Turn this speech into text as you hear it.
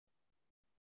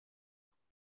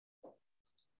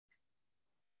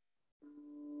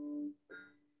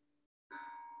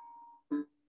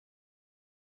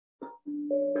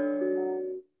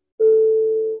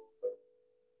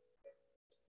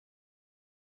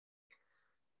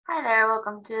Hi there,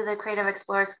 welcome to the Creative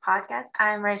Explorers podcast.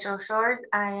 I'm Rachel Shores.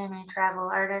 I am a travel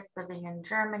artist living in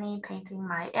Germany, painting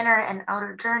my inner and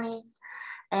outer journeys.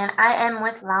 And I am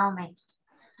with Laume.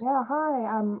 Yeah, hi,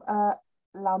 I'm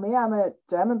Laumi. I'm a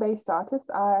German-based artist.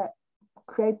 I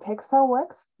create textile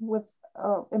works with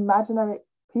imaginary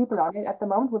people on it at the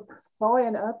moment with soil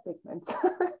and earth pigments.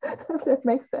 If that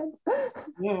makes sense.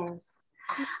 Yes.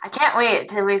 I can't wait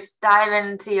till we dive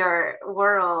into your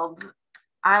world.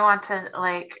 I want to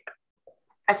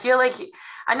I feel like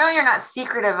I know you're not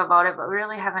secretive about it, but we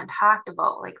really haven't talked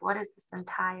about what is this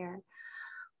entire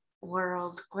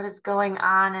world? What is going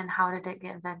on and how did it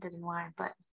get invented and why?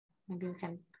 But maybe we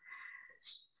can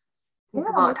think Yeah,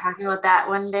 about talking about that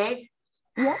one day.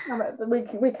 yeah,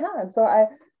 we can. So I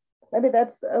maybe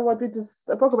that's what we just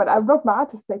spoke about. I wrote my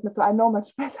artist statement, so I know much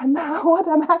better now what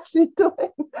I'm actually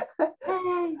doing.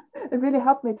 Yay. It really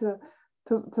helped me to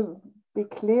be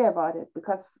clear about it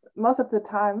because most of the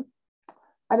time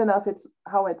I don't know if it's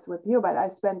how it's with you, but I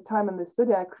spend time in the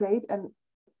studio, I create, and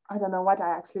I don't know what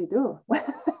I actually do.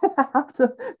 I have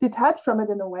to detach from it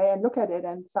in a way and look at it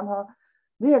and somehow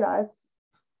realize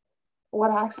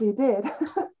what I actually did.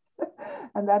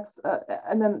 And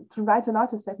and then to write an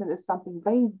artist statement is something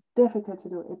very difficult to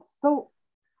do. It's so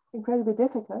incredibly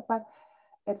difficult, but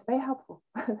it's very helpful.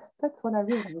 That's what I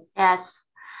realized. Yes.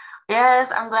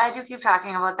 Yes, I'm glad you keep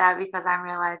talking about that because I'm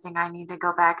realizing I need to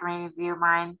go back and review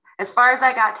mine. As far as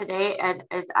I got today, and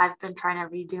is I've been trying to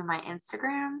redo my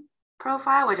Instagram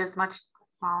profile, which is much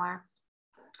smaller.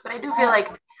 But I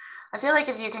feel like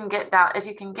if you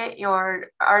can get your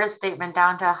artist statement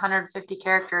down to 150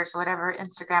 characters, whatever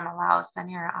Instagram allows, then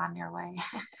you're on your way.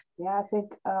 Yeah, I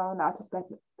think an artist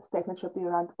statement should be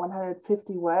around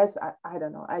 150 words. I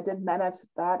don't know. I didn't manage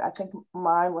that. I think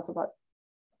mine was about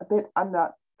a bit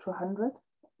under 200,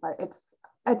 but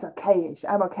it's okay-ish.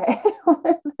 I'm okay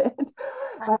with it.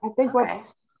 But I think Okay.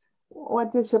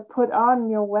 what you should put on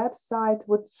your website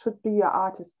should be your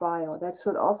artist bio. That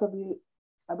should also be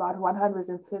about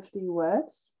 150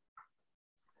 words,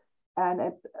 and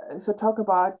it should talk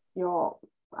about your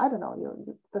I don't know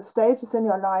the stages in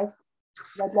your life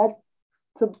that led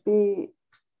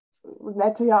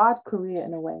to your art career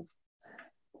in a way.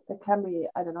 It can be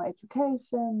I don't know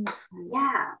education,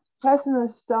 Yeah. personal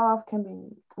stuff, can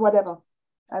be whatever,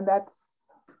 and that's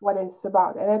what it's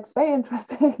about, and it's very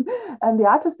interesting. And the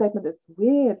artist statement is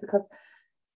weird because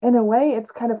in a way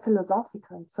it's kind of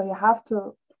philosophical, so you have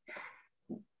to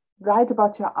write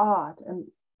about your art, and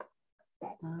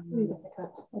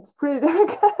it's pretty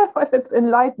difficult, but it's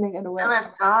enlightening in a way.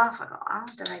 Philosophical. I'll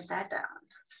have to write that down.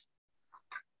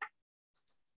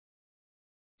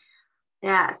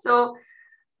 Yeah. So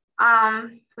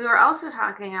we were also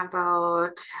talking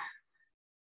about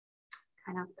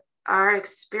kind of our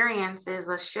experiences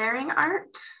with sharing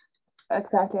art,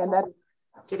 Exactly, and that's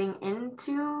getting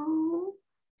into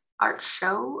art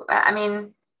show. I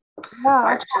mean, yeah,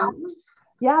 art shows.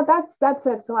 yeah, that's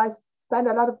it. So I spend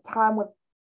a lot of time with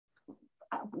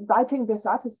writing this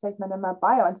artist statement in my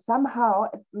bio, and somehow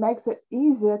it makes it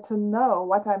easier to know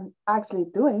what I'm actually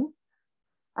doing.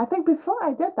 I think before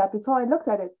I did that, before I looked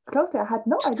at it closely, I had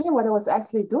no idea what I was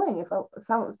actually doing. If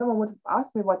someone would have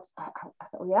asked me what, I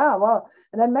thought, yeah, well,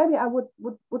 and then maybe I would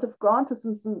have gone to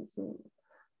some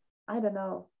I don't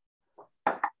know,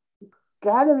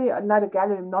 gallery, not a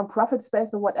gallery, non-profit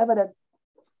space or whatever that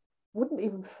wouldn't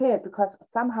even fit because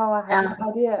somehow I had no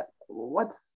Yeah. idea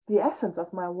what's the essence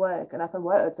of my work. And I thought,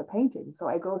 well, it's a painting. So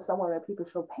I go somewhere where people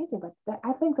show painting, but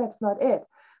I think that's not it.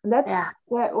 And that's Yeah.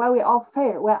 where we all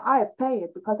fail, where I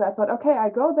failed because I thought, okay, I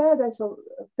go there, they show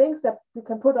things that you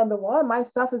can put on the wall. My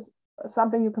stuff is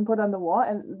something you can put on the wall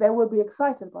and they will be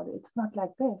excited about it. It's not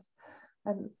like this.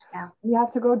 And Yeah. you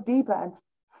have to go deeper. And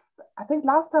I think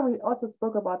last time we also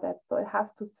spoke about that. So it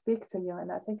has to speak to you.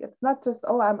 And I think it's not just,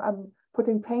 oh, I'm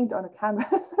putting paint on a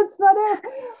canvas. That's not it.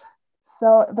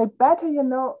 So the better you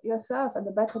know yourself and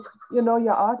the better you know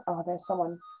your art. Oh, there's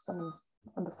someone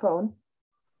on the phone.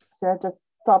 So I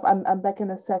just stop. I'm back in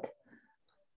a sec.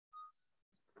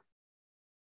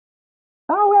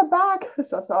 Oh, we're back.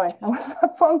 So sorry. I was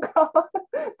a phone call.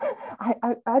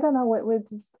 I don't know what we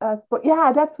just but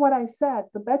yeah, that's what I said.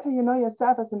 The better you know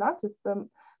yourself as an artist, the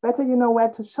better you know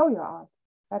where to show your art.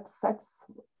 That's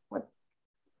what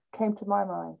came to my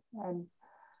mind. And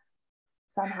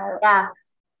somehow Yeah.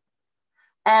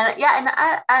 And yeah, and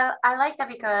I like that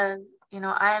because,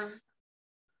 I've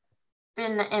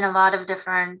been in a lot of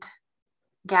different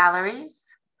galleries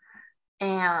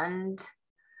and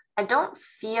I don't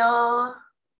feel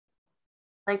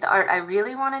like the art I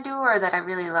really want to do or that I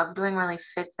really love doing really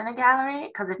fits in a gallery,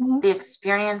 because it's Mm-hmm. the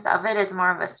experience of it is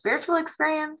more of a spiritual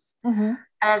experience, Mm-hmm.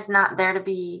 and it's not there to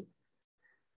be,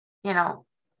 you know,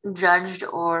 judged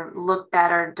or looked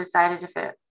at or decided if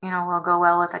it, will go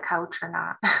well with a couch or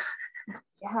not.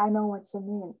 Yeah, I know what you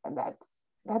mean. And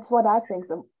that's what I think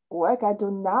the work I do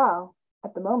now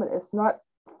at the moment is not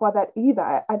for that either.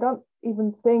 I don't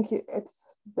even think it's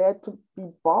there to be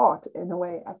bought in a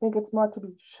way. I think it's more to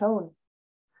be shown,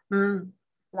 Mm.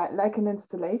 like an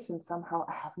installation somehow.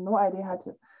 I have no idea how to,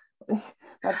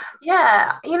 but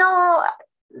Yeah,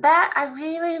 that I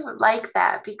really like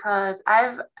that, because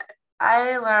I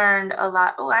learned a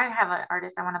lot. Oh, I have an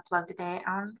artist I want to plug today. I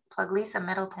want to plug Lisa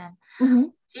Middleton.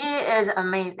 mhm. She is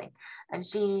amazing. And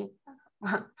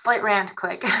slight rant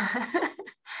quick.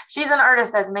 She's an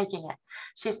artist that's making it.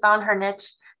 She's found her niche.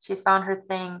 She's found her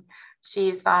thing.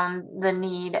 She's found the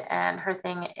need, and her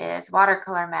thing is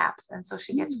watercolor maps. And so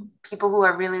she gets Mm. people who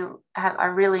are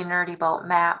really nerdy about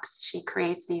maps. She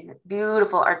creates these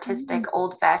beautiful, artistic, Mm.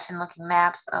 old-fashioned looking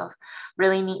maps of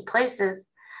really neat places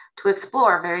to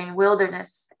explore, very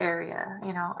wilderness area,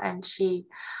 and she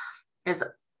is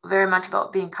very much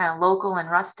about being kind of local and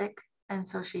rustic. And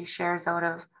so she shares out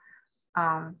of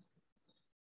um,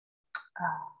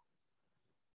 uh,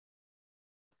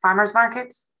 farmers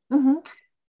markets. Mhm.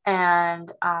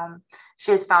 And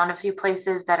she has found a few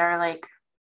places that are like,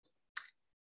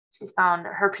 she's found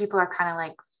her people are kind of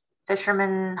like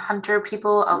fishermen, hunter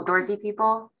people, outdoorsy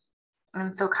people.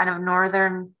 And so kind of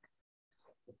northern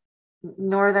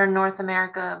North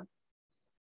America.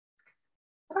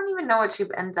 I don't even know what she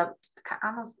ends up,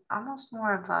 almost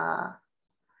more of a,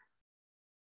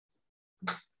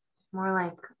 more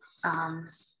like,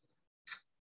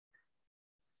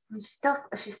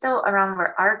 she's still around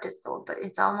where art is sold, but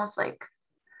it's almost like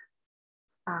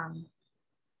um,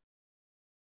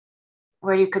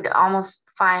 where you could almost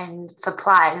find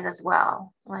supplies as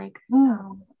well. Like,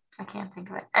 Mm. I can't think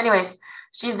of it. Anyways,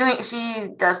 she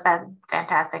does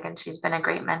fantastic, and she's been a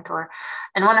great mentor.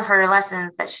 And one of her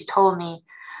lessons that she told me,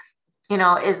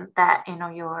 is that,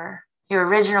 your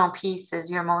original piece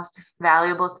is your most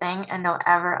valuable thing, and don't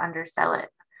ever undersell it,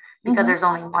 because Mhm. there's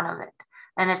only one of it.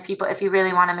 And if you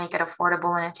really want to make it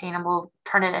affordable and attainable,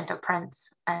 turn it into prints,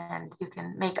 and you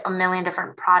can make a million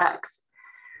different products.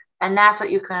 And that's what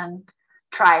you can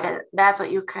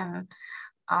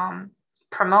um,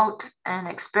 promote and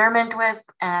experiment with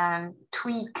and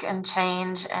tweak and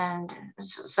change. And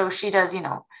so she does,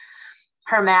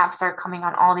 her maps are coming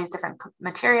on all these different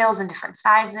materials and different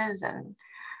sizes, and,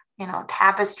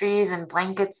 tapestries and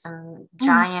blankets and Mhm.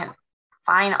 giant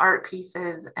fine art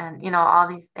pieces, and, all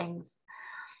these things.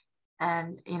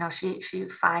 And, she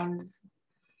finds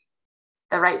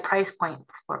the right price point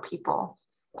for people.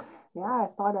 Yeah, I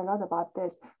thought a lot about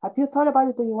this. Have you thought about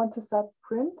it? Do you want to sell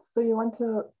prints? Do you want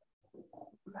to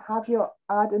have your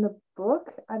art in a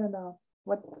book? I don't know.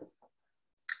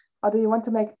 Or do you want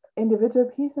to make individual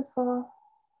pieces for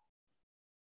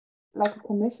like a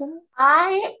commission?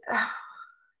 I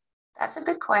That's a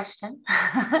good question.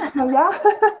 Oh, yeah.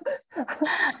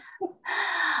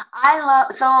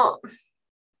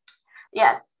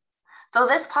 Yes. So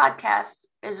this podcast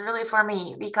is really for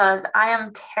me, because I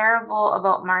am terrible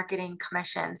about marketing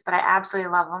commissions, but I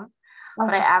absolutely love them.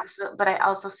 Okay. But I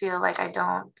also feel like I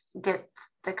don't get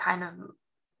the kind of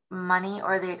money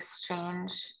or the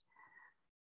exchange.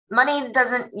 Money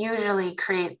doesn't usually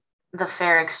create the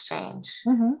fair exchange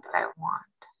Mm-hmm. that I want.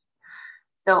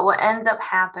 So what ends up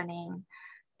happening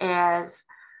is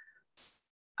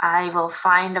I will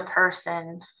find a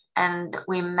person and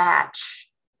we match.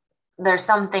 There's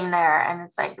something there, and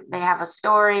it's like they have a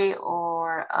story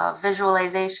or a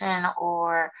visualization,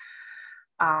 or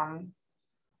um,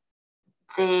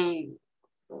 they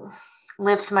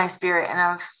lift my spirit in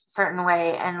a certain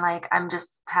way, and like I'm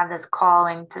just have this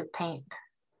calling to paint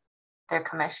their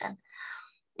commission,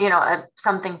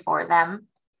 something for them.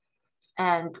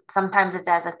 And sometimes it's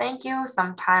as a thank you,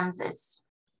 sometimes it's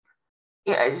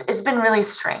been really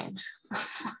strange.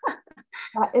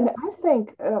 And I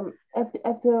think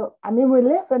if you, I mean, we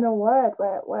live in a world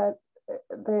where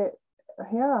the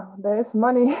yeah, there is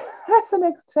money as an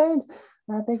exchange.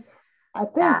 And I think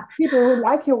Yeah, people who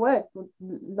like your work would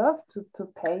love to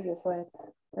pay you for it.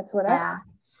 That's what I think. yeah.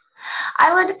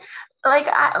 I would like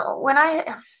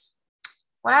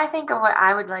when I think of what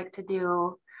I would like to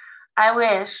do, I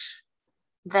wish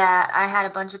that I had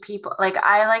a bunch of people. Like,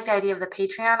 I like the idea of the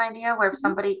Patreon idea, where if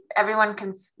everyone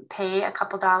can pay a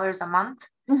couple dollars a month,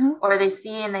 Mm-hmm. or they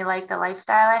see and they like the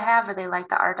lifestyle I have, or they like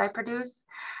the art I produce,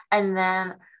 and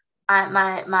then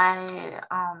my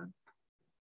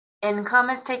income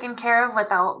is taken care of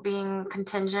without being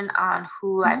contingent on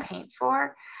who I Mhm. paint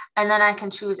for. And then I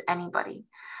can choose anybody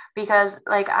because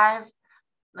I've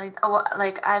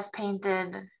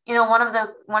painted, one of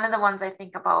the ones I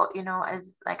think about,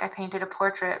 is like I painted a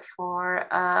portrait for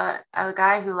a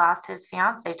guy who lost his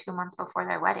fiance 2 months before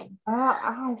their wedding.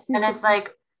 I see. And So, it's like,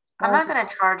 I'm not going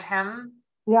to charge him,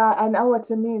 yeah, I know what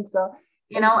you mean. So,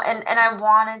 in and I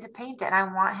wanted to paint it and I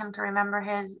want him to remember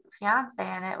his fiance.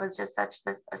 And it was just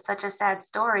such a sad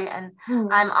story. And hmm,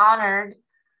 I'm honored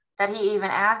that he even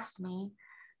asked me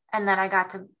and that I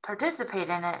got to participate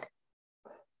in it.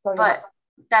 so yeah, But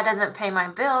that doesn't pay my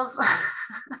bills.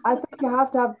 I think you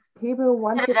have to have people who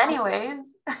want Did you. it anyways.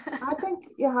 I think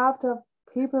you have to have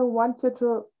people who want you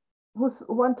to,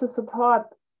 want to support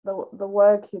the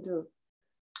work you do.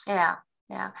 Yeah,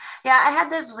 yeah, yeah. I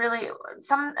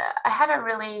had a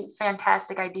really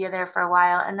fantastic idea there for a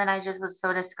while, and then I just was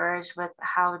so discouraged with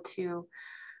how to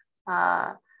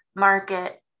uh,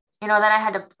 market. Then I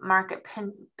had to market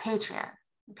Patreon.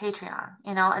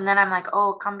 And then I'm like,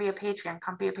 oh, come be a Patreon.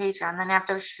 Then I have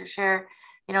to share.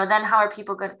 Then how are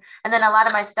people good? And then a lot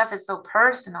of my stuff is so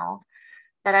personal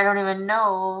that I don't even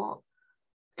know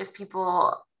if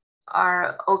people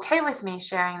are okay with me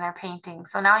sharing their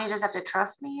paintings. So now you just have to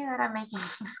trust me that I'm making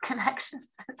these connections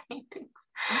to paintings.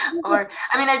 Or,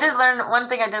 I mean, one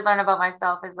thing I did learn about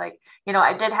myself is like,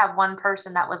 I did have one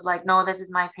person that was like, no, this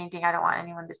is my painting. I don't want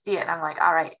anyone to see it. And I'm like,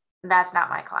 all right, that's not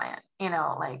my client.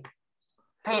 Like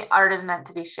paint art is meant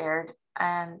to be shared.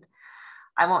 And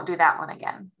I won't do that one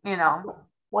again.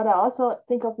 What I also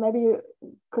think of, maybe you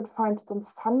could find some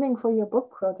funding for your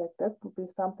book project. That would be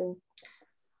something.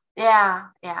 Yeah,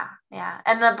 yeah, yeah.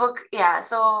 And the book, yeah.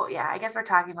 So, yeah, I guess we're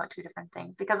talking about two different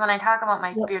things because when I talk about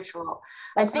my Yep, spiritual,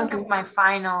 I think exactly. of my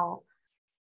final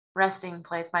resting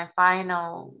place, my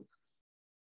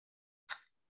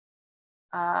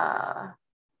uh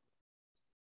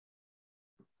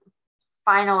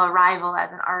final arrival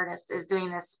as an artist is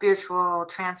doing this spiritual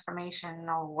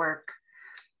transformational work.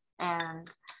 And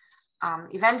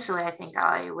eventually I think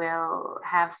I will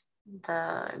have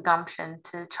the gumption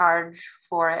to charge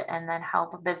for it and then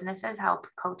help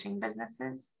coaching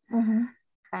businesses Hmm.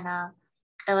 kind of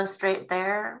illustrate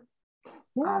their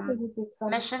Yeah, there would be some.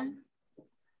 mission.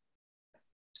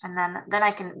 And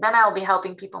then I'll be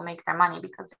helping people make their money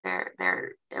because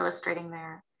they're illustrating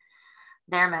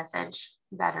their message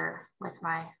better with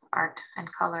my art and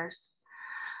colors.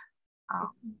 But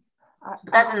I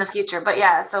that's in the future. But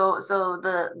yeah, so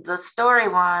the story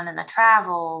one and the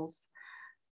travels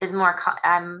is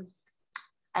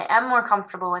I am more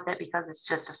comfortable with it because it's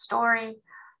just a story.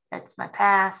 It's my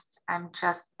past. I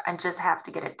just have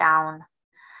to get it down.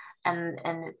 And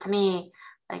to me,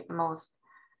 like the most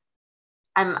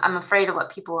I'm afraid of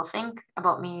what people will think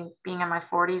about me being in my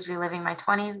 40s, reliving my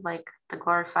 20s, like the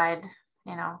glorified,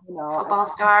 you know, football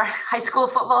star, high school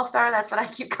football star. That's what I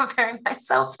keep comparing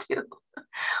myself to.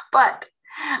 But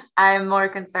I'm more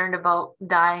concerned about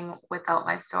dying without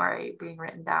my story being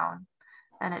written down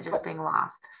and it just what being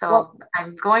lost. what So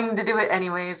I'm going to do it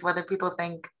anyways, whether people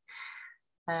think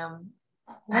um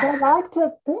what I like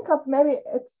to think of, maybe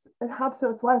it helps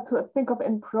as well to think of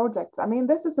in projects. I mean,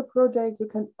 this is a project you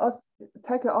can also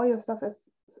take all your stuff as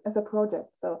a project.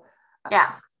 So,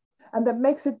 yeah, and that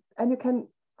makes it, and you can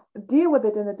deal with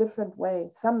it in a different way.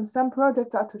 Some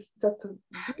projects are to just to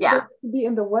do yeah, this, to be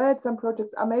in the world. Some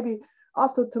projects are maybe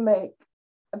also to make.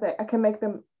 I can make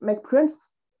them make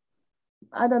prints.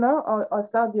 I don't know, or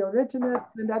sell the original,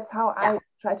 and that's how yeah, I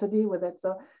try to deal with it.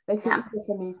 So it makes it yeah. easier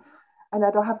for me, and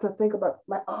I don't have to think about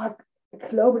my art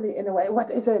globally in a way. What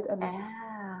is it? And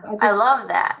Yeah, I I just, love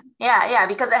that. Yeah, yeah,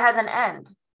 because it has an end.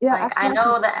 yeah, Like I exactly.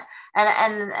 know that,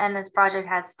 and this project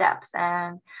has steps,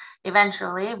 and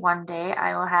eventually one day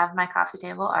I will have my coffee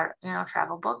table art,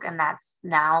 travel book, and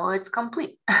now it's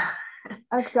complete.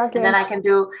 Exactly. And then And I can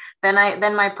do,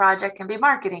 then my project can be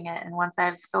marketing it, and once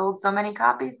I've sold so many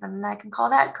copies, then I can call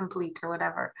that complete or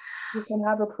whatever. you can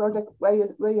have a project where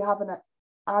you have an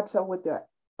art show with your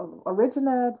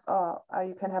originals, or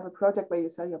you can have a project where you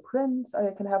sell your prints, or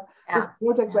you can have this Yeah,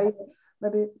 project yeah, where you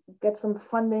maybe get some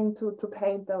funding to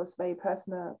paint those very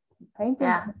personal paintings.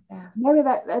 yeah, yeah, Maybe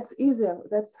that's easier.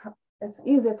 It's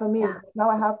easier for me yeah, because now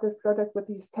I have this project with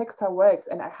these textile works,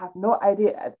 and I have no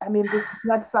idea. I mean, this is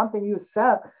not something you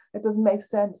sell. It doesn't make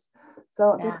sense.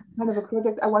 So this yeah. is kind of a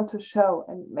project I want to show,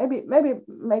 and maybe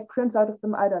make prints out of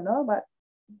them. I don't know, but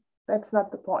that's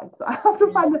not the point. So I have to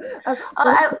Yeah. find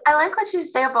Oh, I like what you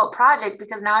say about project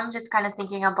because now I'm just kind of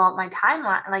thinking about my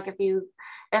timeline. Like if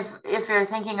you're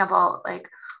thinking about like,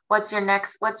 what's your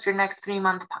next 3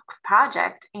 month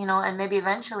project, you know, and maybe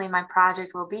eventually my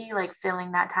project will be like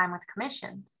filling that time with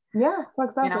commissions, Yeah, for you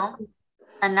example. know.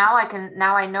 And now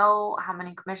I know how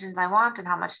many commissions I want and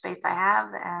how much space I have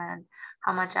and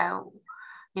how much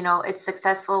you know, it's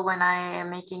successful when I am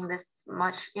making this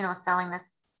much, you know, selling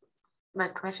the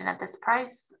commission at this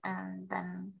price. And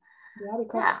then, Yeah,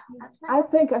 because yeah, that's I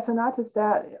nice. think as an artist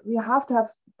that we have to have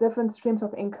different streams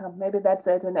of income. Maybe that's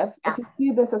it. And if Yeah. you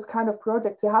see this as kind of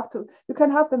projects, you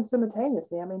can have them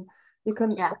simultaneously. I mean, you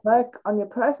can Yeah. work on your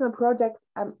personal project.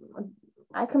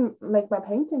 I can make my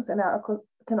paintings and I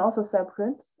can also sell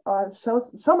prints or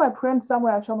show my prints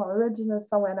somewhere, I show my originals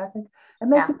somewhere. And I think it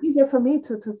makes Yeah. it easier for me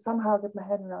to somehow get my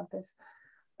head around this.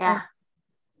 Yeah.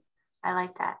 I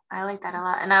like that. I like that a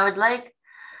lot. And I would like,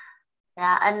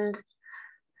 yeah. And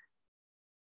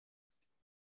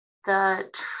the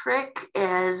trick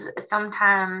is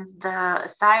sometimes the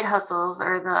side hustles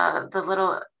or the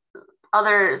little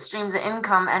other streams of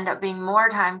income end up being more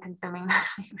time consuming than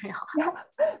we realize. Yeah,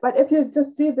 but if you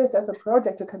just see this as a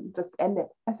project, you can just end it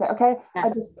and say, okay, Yeah. I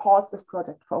just pause this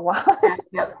project for a while.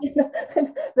 Yeah. Yeah.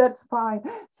 That's fine.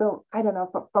 So I don't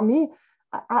know. For me,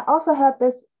 I also had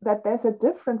this that there's a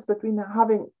difference between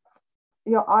having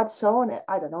your art shown,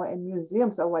 I don't know, in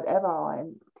museums or whatever, or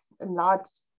in large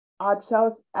art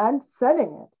shows and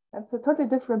selling it. That's a totally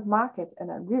different market.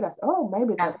 And I realized, oh,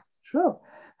 maybe Yeah. that's true.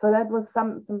 So that was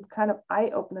some kind of eye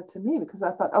opener to me because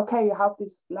I thought, okay, you have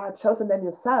these large shows and then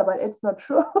you sell, but it's not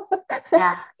true.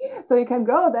 Yeah. So you can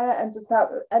go there and just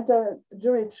enter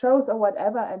juried shows or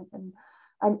whatever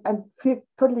and feel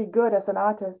totally good as an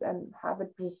artist and have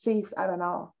it received, I don't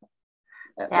know,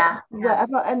 Yeah. Yeah.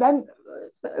 wherever, and then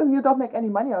you don't make any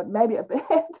money out, maybe a bit,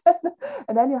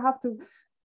 and then you have to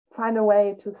find a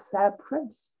way to sell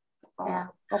prints. Yeah.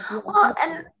 Or Well,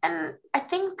 and I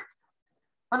think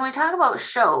when we talk about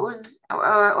shows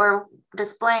or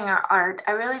displaying our art,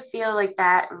 I really feel like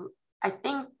that. I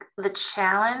think the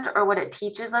challenge or what it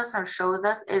teaches us or shows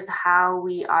us is how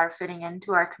we are fitting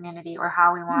into our community or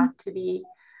how we want to be,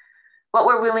 what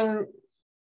we're willing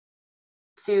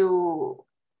to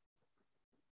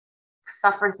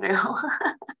suffer through.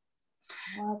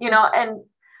 You know, and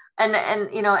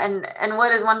you know, and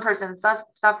what is one person's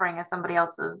suffering is somebody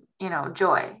else's, you know,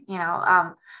 joy, you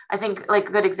know. I think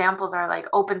like good examples are like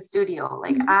open studio.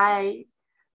 Like I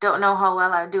don't know how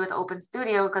well I would do with open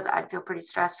studio because I'd feel pretty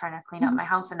stressed trying to clean up my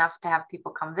house enough to have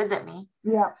people come visit me.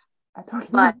 Yeah, I totally.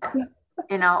 But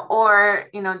you know, or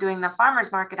you know, doing the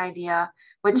farmers market idea,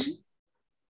 which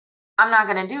I'm not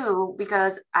going to do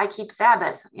because I keep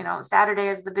Sabbath. You know, Saturday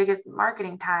is the biggest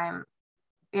marketing time.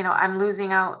 You know, I'm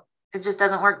losing out. It just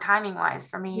doesn't work timing wise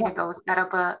for me to go set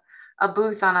up a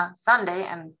booth on a Sunday,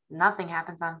 and nothing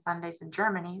happens on Sundays in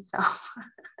Germany. So,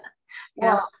 you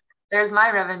know, there's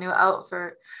my revenue out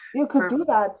for. You could do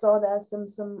that. So there's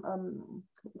some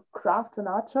crafts and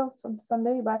art shows on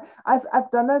Sunday, but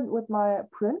I've done it with my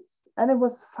prints, and it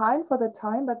was fine for the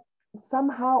time, but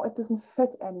somehow it doesn't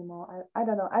fit anymore. I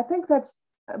don't know. I think that's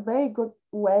a very good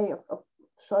way of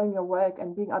showing your work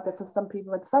and being out there for some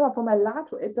people. But some for my large,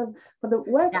 it doesn't for the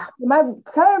work. Yeah. My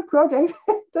current project,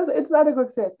 it's not a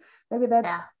good fit. Maybe that's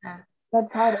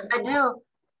how I do.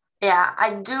 Yeah,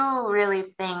 I do really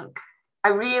think. I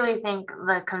really think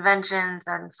the conventions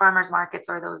and farmers markets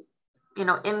or those, you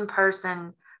know,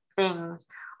 in-person things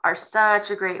are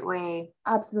such a great way.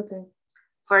 Absolutely.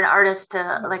 For an artist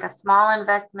to like a small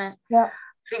investment,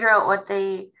 figure out what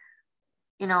they,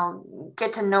 you know,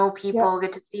 get to know people,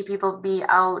 get to see people be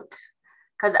out.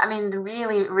 Because I mean,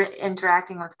 really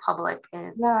interacting with public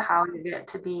is how you get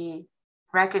to be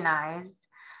recognized.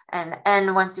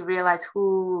 And once you realize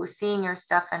who's seeing your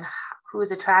stuff and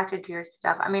who's attracted to your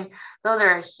stuff, I mean, those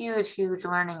are a huge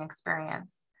learning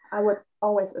experience. I would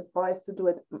always advise to do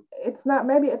it. It's not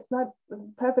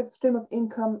the perfect stream of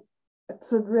income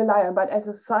to rely on, but as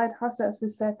a side hustle, as we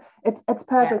said, it's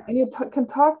perfect, and you can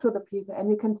talk to the people, and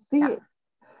you can see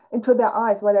into their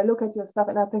eyes while they look at your stuff,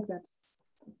 and I think that's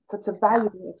such a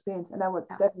valuable experience, and I would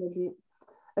definitely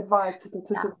advise people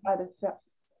to try this.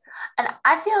 And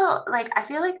I feel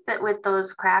like that with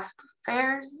those craft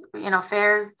fairs, you know,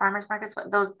 fairs, farmers markets,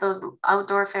 those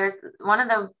outdoor fairs, one of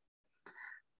the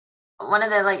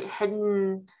like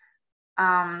hidden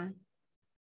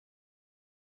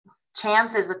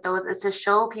chances with those is to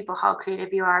show people how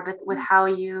creative you are with how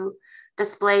you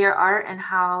display your art and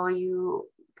how you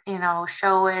know,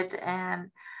 show it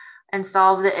and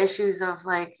solve the issues of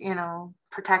like, you know,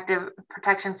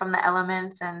 protection from the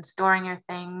elements and storing your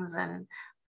things and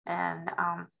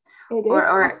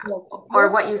or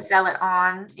what you sell it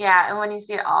on. Yeah. And when you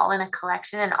see it all in a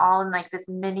collection and all in like this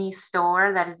mini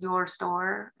store that is your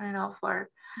store, you know, for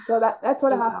So that's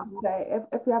what I have to Yeah. say.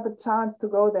 If you have a chance to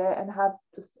go there and have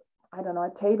just, I don't know,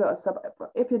 a table or something,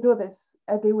 if you do this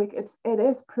every week, it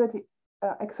is pretty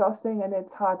exhausting and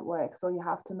it's hard work. So you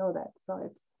have to know that. So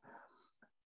it's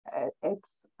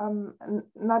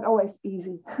not always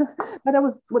easy. But I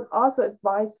would also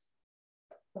advise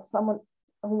someone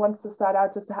who wants to start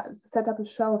out just to set up a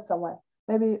show somewhere.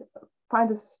 Maybe find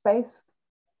a space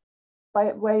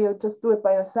where you just do it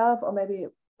by yourself, or maybe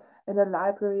in a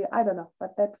library. I don't know,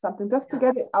 but that's something just to Yeah.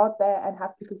 get it out there and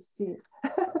have people see it.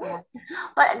 Yeah.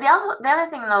 But the other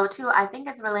thing though too, I think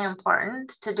it's really important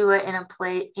to do it in a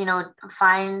place,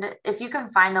 find if you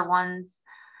can find the ones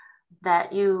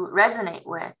that you resonate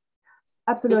with,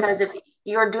 Absolutely. because if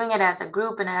you're doing it as a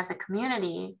group and as a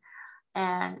community,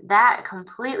 and that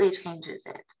completely changes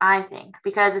it, I think,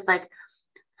 because it's like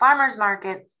farmers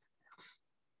markets,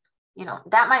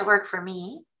 that might work for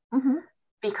me Mm-hmm.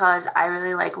 because I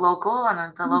really like local and the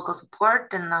Mm-hmm. local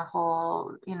support and the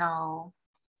whole,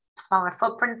 smaller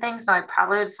footprint thing. So I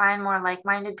probably would find more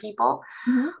like-minded people.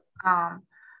 Mm-hmm. Um,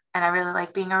 and I really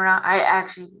like being around. I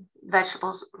actually,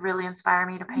 vegetables really inspire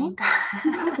me to paint.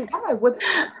 Mm-hmm. Yeah, I would.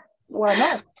 Why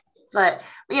not? But,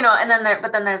 and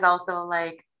then there's also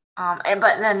like,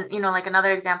 but then, like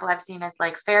another example I've seen is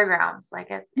like fairgrounds, like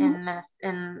Mm-hmm.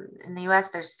 in the US,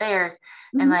 there's fairs,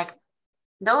 and Mm-hmm. like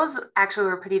those actually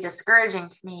were pretty discouraging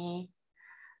to me.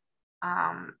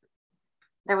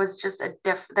 There was just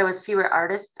there was fewer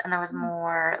artists and there was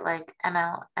more like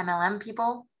MLM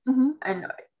people, Mm-hmm. and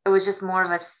it was just more of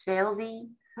a salesy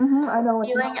Mm-hmm. I know what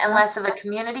you feeling mean. and Yeah. less of a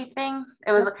community thing.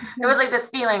 It was Yeah. there was like this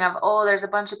feeling of, oh, there's a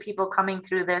bunch of people coming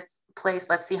through this place.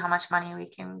 Let's see how much money we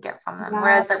can get from them. Yeah.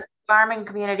 Whereas the farming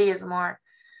community is more,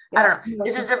 I Yeah. don't know,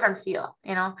 it's just a different feel.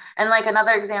 And like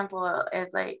another example is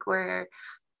like where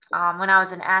when I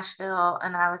was in Asheville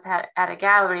and I was at a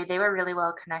gallery, they were really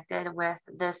well connected with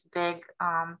this big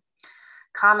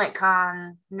Comic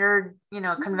Con nerd,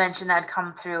 convention that had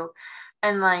come through.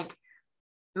 And like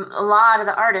a lot of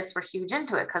the artists were huge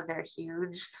into it because they're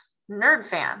huge nerd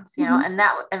fans, Mm-hmm.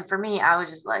 and for me, I was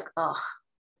just like, oh,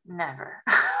 never.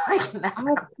 Like never.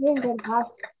 I think it has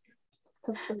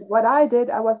to be. What I did,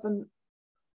 I was in,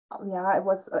 yeah, it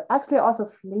was actually also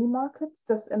flea markets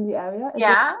just in the area.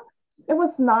 Yeah. It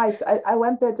was nice. I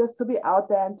went there just to be out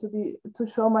there and to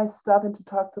show my stuff and to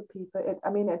talk to people. I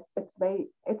mean, it's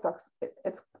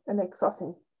an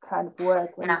exhausting kind of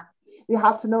work when Yeah. you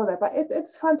have to know that, but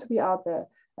it's fun to be out there.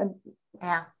 And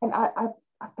Yeah. and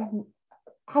I've been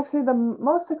actually the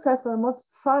most successful, most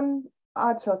fun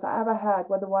art shows I ever had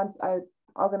were the ones I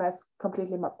organized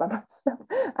completely by myself.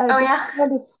 I Oh just yeah.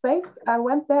 had a space. I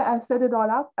went there, I set it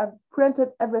all up, I printed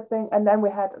everything, and then we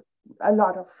had a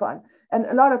lot of fun. And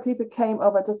a lot of people came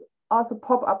over, just also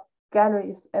pop up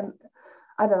galleries and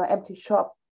I don't know, empty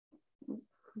shop.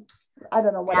 I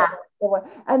don't know, Yeah. whatever they were.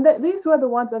 And these were the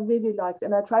ones I really liked.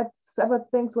 And I tried several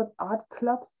things with art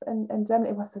clubs and Germany.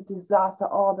 It was a disaster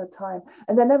all the time.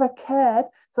 And they never cared.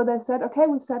 So they said, okay,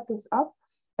 we set this up.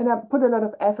 And I put a lot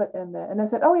of effort in there. And I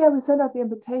said, oh, yeah, we send out the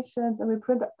invitations and we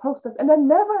print posters. And they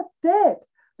never did.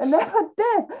 They never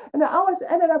did. And I always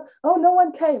ended up, oh, no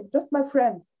one came, just my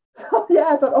friends. So yeah,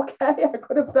 I thought, okay, I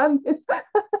could have done this.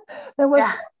 there was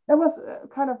Yeah. there was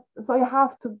kind of, so you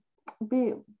have to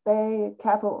be very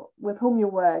careful with whom you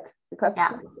work, because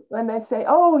Yeah. when they say,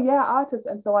 oh yeah, artists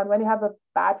and so on, when you have a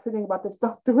bad feeling about this,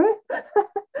 don't do it.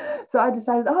 So I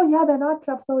decided, oh yeah, they're an art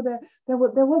club, so there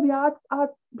will be art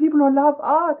people who love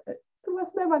art. It was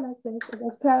never like this. It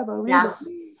was terrible, really. Yeah.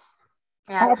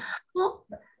 Yeah. Well,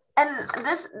 and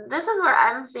this is where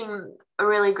I'm seeing a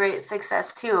really great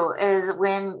success too, is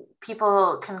when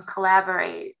people can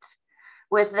collaborate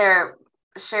with their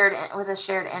with a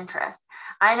shared interest.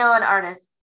 I know an artist,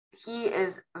 he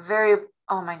is very,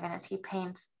 oh my goodness, he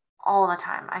paints all the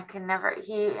time. I can never,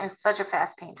 he is such a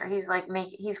fast painter. He's like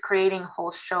he's creating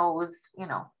whole shows,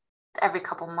 every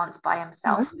couple months by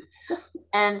himself.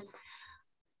 And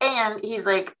he's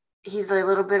a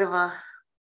little bit of a,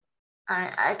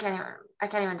 I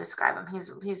can't even describe him.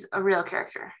 He's a real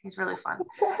character. He's really fun.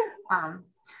 Um,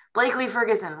 Blakely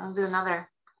Ferguson. We'll do another.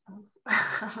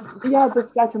 Yeah,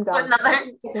 just write him down.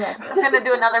 Another. I'm gonna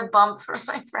do another bump for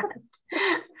my friends.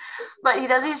 But he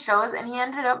does these shows, and he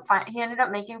ended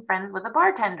up making friends with a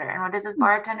bartender. And what does this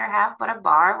bartender have but a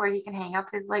bar where he can hang up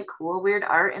his like cool weird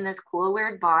art in this cool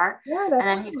weird bar? Yeah, And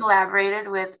then he collaborated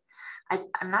with,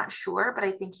 I'm not sure, but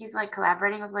I think he's like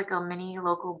collaborating with like a mini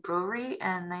local brewery,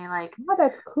 and they like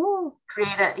that's cool.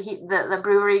 the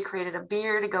brewery created a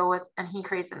beer to go with, and he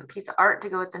creates a piece of art to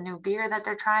go with the new beer that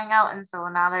they're trying out. And so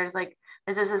now there's like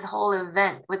this is his whole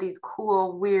event with these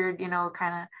cool weird,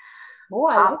 kind of Oh,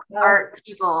 I pop like that. art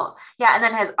people. Yeah, and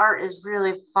then his art is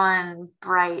really fun,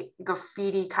 bright,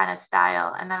 graffiti kind of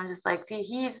style. And I'm just like, see,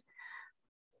 he's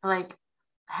like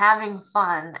having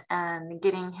fun and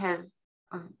getting his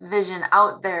vision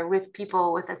out there with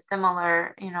people with a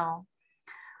similar,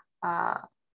 uh,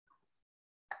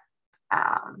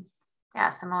 um,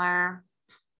 yeah, similar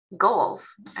goals.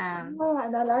 And Yeah,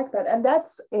 and I like that. And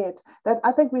that's it. That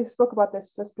I think we spoke about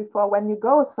this just before. When you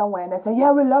go somewhere and they say,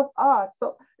 yeah, we love art.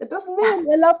 So it doesn't mean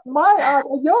they love my art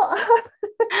or your art.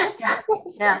 yeah,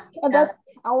 yeah, And yeah, that's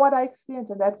what I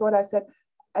experienced. And that's what I said.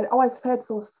 I always felt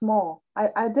so small.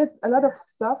 I did a lot of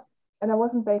stuff and I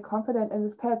wasn't very confident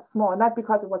and it felt small. Not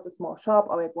because it was a small shop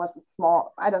or it was a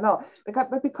small, I don't know,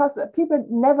 but because people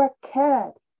never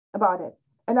cared about it.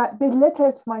 And I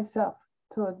belittled myself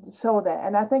to show that.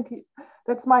 And I think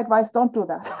that's my advice. Don't do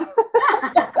that.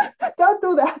 Don't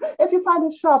do that. If you find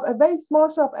a shop, a very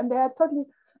small shop, and they are totally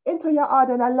into your art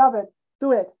and I love it,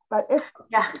 do it. But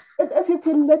yeah, if you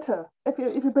feel little, if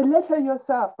you belittle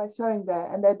yourself by showing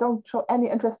there and they don't show any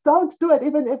interest, don't do it,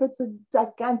 even if it's a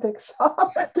gigantic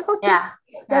shop. Don't do yeah,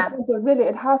 that. yeah. Don't do it. Really,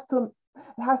 it has to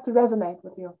resonate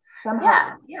with you somehow.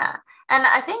 Yeah, yeah. And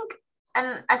I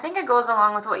think it goes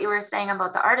along with what you were saying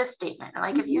about the artist statement.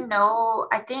 Like if Mhm.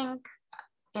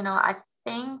 I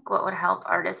think what would help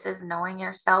artists is knowing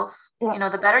yourself. Yeah.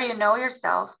 The better you know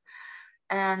yourself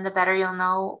and the better you'll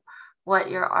know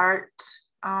what your art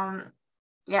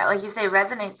yeah, like you say,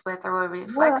 resonates with or will Yeah,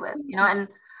 reflect with, absolutely. and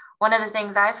one of the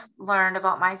things I've learned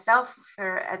about myself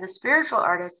for as a spiritual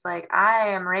artist, like I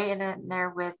am right in there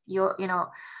with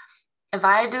if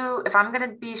I'm going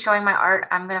to be showing my art,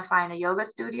 I'm going to find a yoga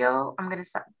studio. I'm going to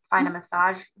find a Mhm.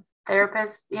 massage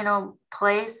therapist,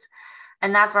 place.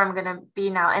 And that's where I'm going to be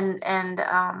now. And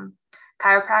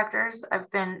chiropractors,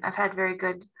 I've had very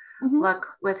good Mhm.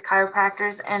 luck with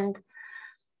chiropractors. And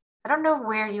I don't know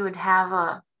where you would have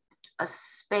a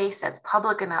space that's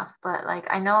public enough, but like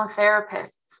I know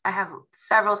therapists, I have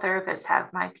several therapists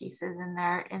have my pieces in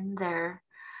their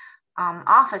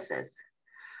offices.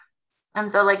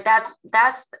 And so like that's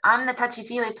I'm the touchy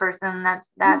feely person. That's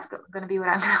going to be what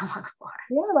I'm going to look for.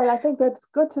 Yeah, well, I think that's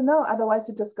good to know. Otherwise,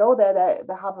 you just go there,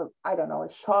 they have a, I don't know,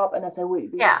 a shop, and I say, we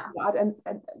have Yeah, art, and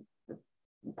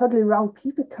totally wrong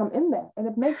people come in there, and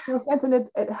it makes no sense, and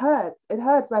it hurts. It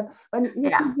hurts when you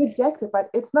feel yeah, rejected, but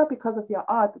it's not because of your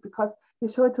art, because you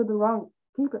show it to the wrong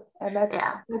people, and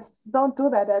yeah, that's don't do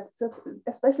that. That's just,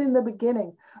 especially in the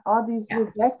beginning, all these yeah,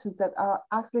 rejections that are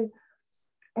actually,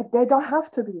 they don't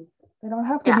have to be. They don't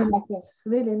have to be yeah, like this,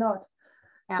 really not.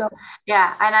 yeah, So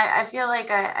yeah. And I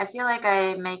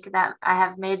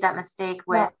have made that mistake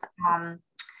yeah. with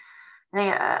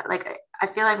I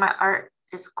feel like my art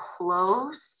is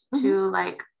close Hmm. to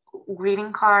like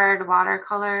greeting card,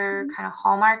 watercolor, Hmm. kind of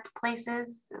Hallmark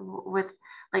places with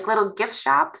like little gift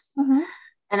shops. Hmm.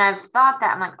 And I've thought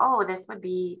that I'm like, oh, this would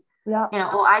be, Yeah.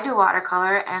 oh, I do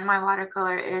watercolor and my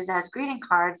watercolor is as greeting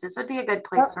cards. This would be a good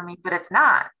place Yeah. for me, but it's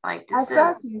not. Like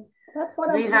Exactly. That's what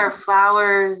I'm these talking. are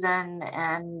flowers and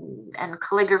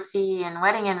calligraphy and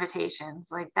wedding invitations.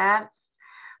 Like that's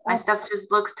my Ex- stuff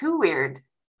just looks too weird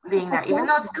being there. Even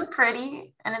though it's Exactly. still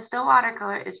pretty and it's still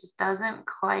watercolor, it just doesn't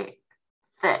quite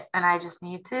fit. And I just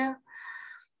need to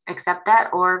accept that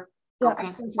or go Yeah,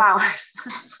 paint some absolutely. flowers.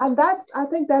 And I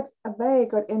think that's a very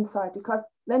good insight, because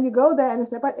then you go there and you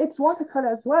say, but it's watercolor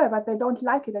as well, but they don't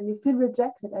like it and you feel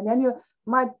rejected. And then you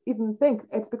might even think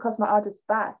it's because my art is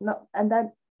bad. No, and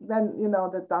then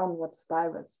the downward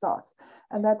spiral starts.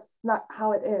 And that's not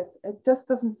how it is. It just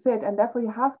doesn't fit. And therefore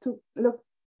you have to look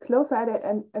close at it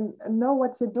and know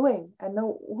what you're doing and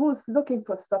know who's looking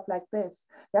for stuff like this.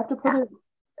 You have to put Yeah. it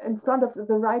in front of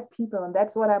the right people. And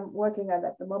that's what I'm working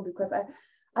at the moment, because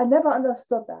I never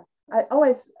understood that. I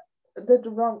always did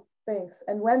the wrong things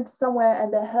and went somewhere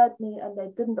and they heard me and they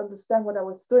didn't understand what I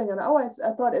was doing. And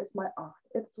I thought it's my art.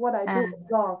 It's what I do. It's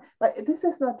And wrong. But this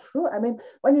is not true. I mean,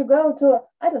 when you go to,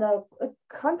 I don't know, a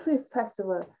country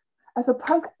festival as a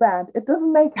punk band, it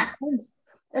doesn't make sense.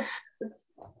 It's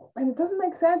and it doesn't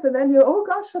make sense. And then oh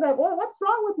gosh, what's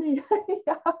wrong with me?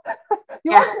 Yeah.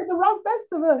 You went yeah, to the wrong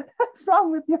festival. What's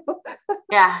wrong with you?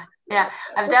 yeah, yeah.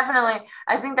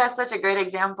 I think that's such a great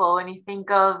example when you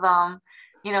think of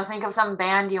some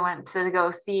band you went to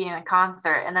go see in a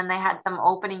concert and then they had some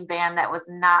opening band that was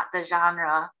not the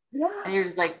genre and Yeah. you're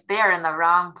just like, they are in the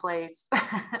wrong place.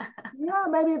 Yeah,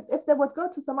 maybe if they would go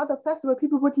to some other festival,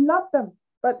 people would love them,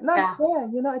 but not Yeah,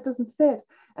 there. It doesn't fit,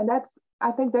 and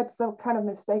I think that's the kind of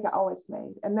mistake I always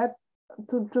made, and that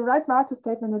to write my artist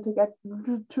statement and to get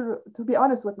to be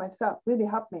honest with myself really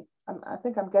helped me. I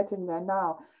think I'm getting there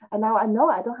now, and now I know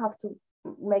I don't have to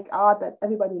make art that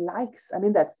everybody likes. I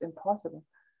mean, that's impossible.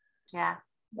 Yeah.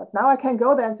 But now I can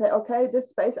go there and say, okay, this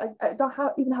space, I don't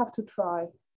even have to try.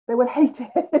 They would hate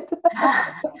it.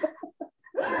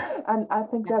 And I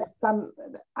think that's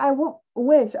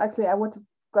wish actually I would have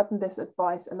gotten this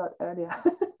advice a lot earlier.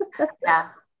 Yeah.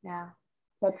 Yeah.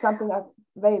 That's something that's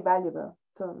very valuable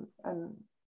to,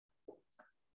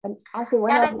 and actually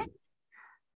when And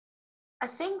I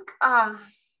think I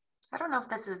don't know if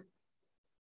this is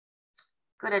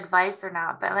good advice or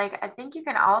not, but like I think you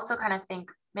can also kind of think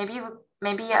maybe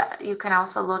you can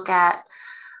also look at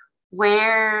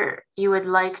where you would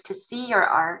like to see your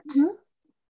art, Mhm.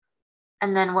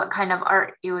 and then what kind of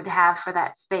art you would have for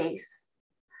that space.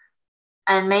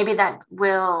 And maybe that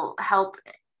will help,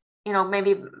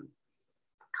 maybe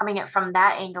coming it from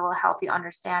that angle will help you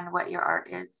understand what your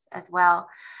art is as well.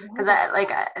 Because Yeah. I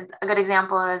like a good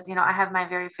example is, I have my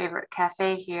very favorite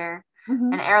cafe here in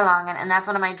Mhm. Erlangen, and that's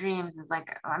one of my dreams is like,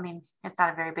 I mean, it's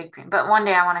not a very big dream, but one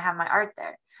day I want to have my art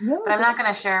there. Yeah, But I'm just not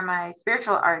going to share my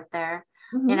spiritual art there.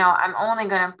 mhm. I'm only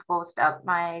going to post up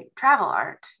my travel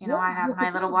art. Yeah, I have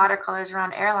my little beautiful. watercolors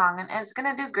around Erlangen, and it's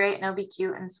going to do great and it'll be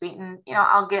cute and sweet. And,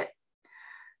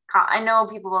 I know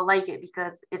people will like it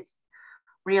because it's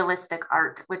realistic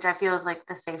art, which I feel is like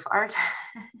the safe art.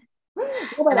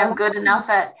 Yeah, but And I I'm like good that. enough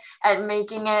at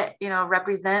making it,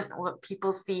 represent what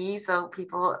people see. So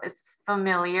people, it's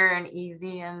familiar and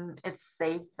easy and it's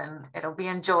safe and it'll be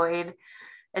enjoyed.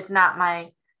 It's not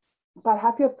my But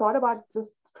have you thought about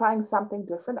just trying something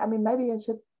different? I mean, maybe you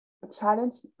should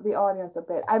challenge the audience a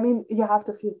bit. I mean, you have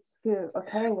to feel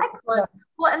okay with I could.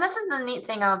 Well, and this is the neat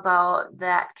thing about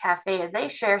that cafe is they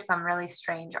share some really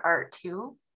strange art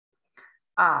too.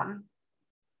 Um,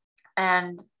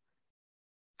 and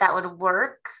that would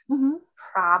work Mhm.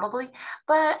 probably,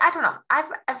 but I don't know.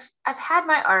 I've had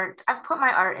my art. I've put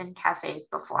my art in cafes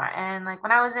before, and like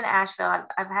when I was in Asheville,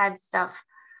 I've had stuff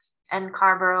in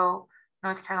Carborough,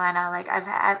 North Carolina. Like I've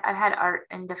had art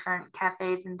in different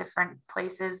cafes in different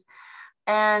places,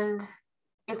 and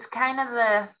it's kind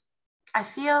of I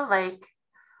feel like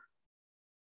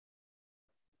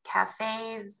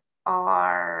cafes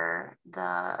are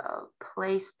the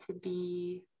place to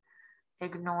be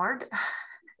ignored.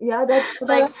 Yeah, but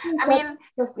I Like, think I that's mean,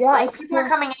 just, yeah, like it's people are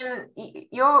coming in,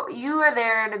 you are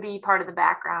there to be part of the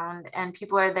background, and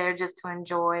people are there just to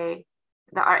enjoy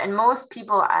the art. And most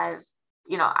people I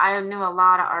knew a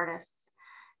lot of artists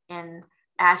in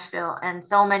Asheville, and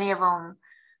so many of them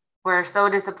were so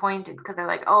disappointed because they're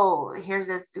like, oh, here's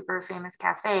this super famous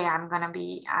cafe. I'm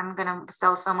gonna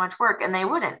sell so much work, and they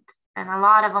wouldn't. And a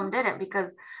lot of them didn't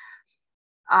because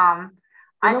um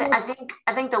you know what?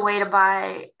 I think the way to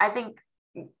buy, I think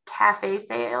cafe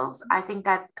sales, I think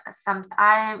that's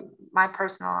I my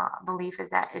personal belief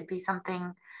is that it'd be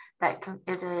something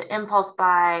is an impulse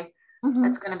buy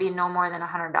that's Mhm. going to be no more than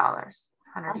 $100,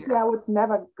 100 Actually, euro. I would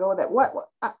never go there.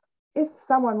 If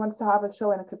someone wants to have a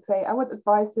show in a cafe, I would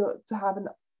advise you to have an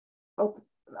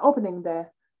opening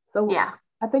there. So Yeah,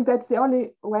 I think that's the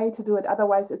only way to do it.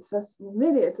 Otherwise, it's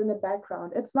in the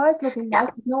background. It's nice looking, nice,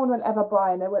 yeah, but no one will ever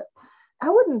buy. And I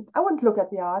wouldn't look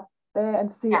at the art there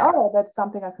and see, yeah, oh, that's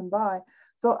something I can buy.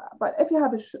 So, but if you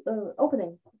have a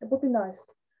opening, it would be nice.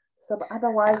 So, but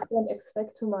otherwise, yeah, don't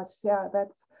expect too much. Yeah,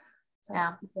 that's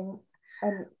yeah. the thing.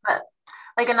 And But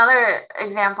like another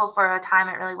example for a time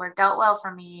it really worked out well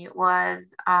for me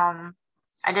was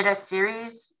I did a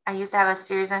series. I used to have a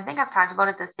series, and I think I've talked about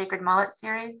it, the Sacred Mullet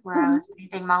series, where I mhm. was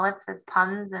painting mullets as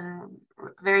puns and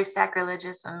very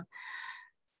sacrilegious and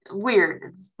weird.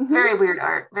 It's Mhm. very weird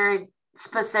art, very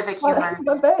specific But, humor.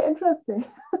 but very interesting.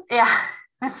 Yeah,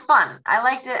 it's fun. I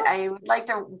liked it. I would like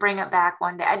to bring it back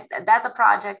one day. That's a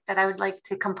project that I would like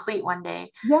to complete one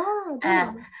day. Yeah,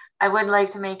 And do. I would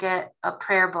like to make it a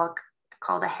prayer book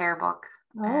called a hair book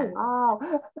Oh, and wow.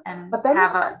 and But then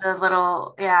have the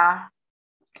little, yeah.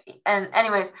 And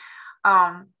anyways,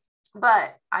 um,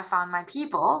 but I found my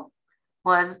people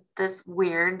was this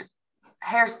weird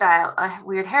hairstyle, a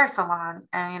weird hair salon.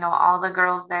 And all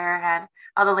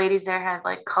the ladies there had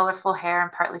like colorful hair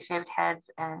and partly shaved heads,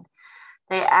 and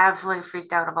they absolutely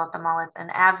freaked out about the mullets and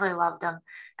absolutely loved them.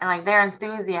 And like their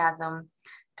enthusiasm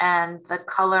and the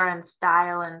color and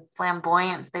style and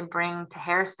flamboyance they bring to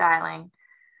hairstyling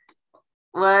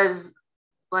was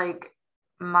like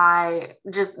my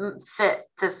just fit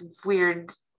this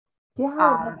weird yeah,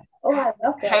 um oh, I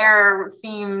love that. hair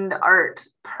themed art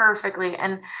perfectly.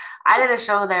 And I did a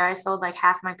show there. I sold like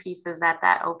half my pieces at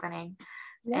that opening,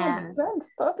 Yeah, makes and sense.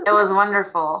 it Totally. was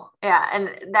wonderful. Yeah, and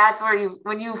that's where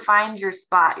when you find your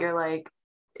spot, you're like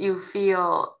you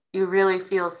really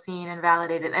feel seen and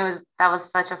validated. That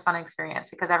was such a fun experience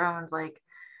because everyone's like,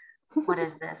 what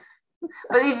is this?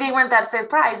 But they weren't that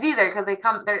surprised either because they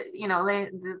come there,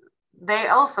 they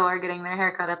also are getting their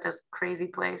haircut at this crazy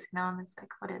place, and it's like,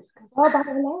 what is this? Oh, but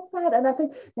I love that. And I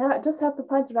think, yeah, just have to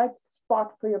find the right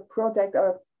spot for your project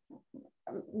or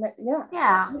yeah.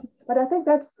 Yeah. But I think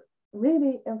that's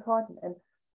really important. And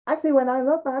actually, when I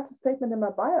wrote my artist statement in my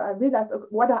bio, I realized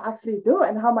what I actually do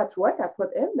and how much work I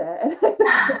put in there. And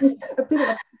I figured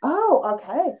out, oh,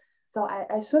 okay. So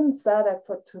I shouldn't sell that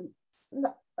for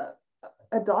 $1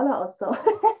 or so.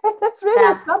 That's really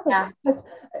Yeah. something.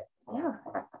 Yeah.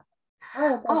 Yeah,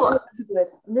 that's Oh, really to do it.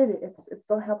 Really, it's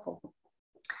so helpful.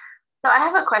 so I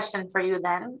have a question for you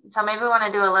then. So maybe we want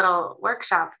to do a little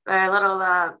workshop, a little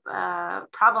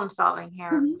problem solving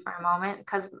here Mm-hmm. for a moment,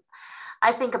 because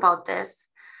I think about this.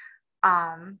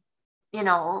 Um,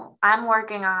 I'm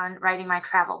working on writing my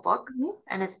travel book, Mm-hmm.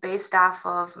 and it's based off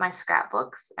of my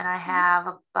scrapbooks, and I have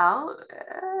about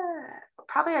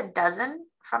probably a dozen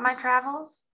from my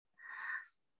travels.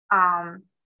 Um,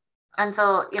 and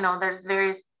so there's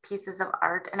various pieces of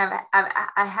art, and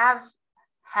I have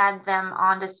had them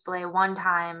on display one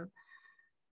time.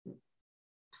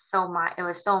 It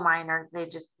was so minor. They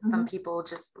just Mm-hmm. some people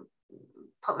just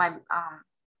put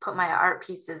my art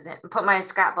pieces in, put my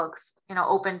scrapbooks,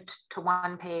 open to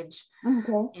one page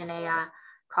Okay. in a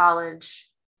college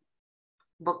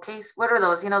bookcase. What are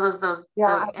those? Those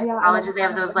Yeah, in yeah, I know colleges what they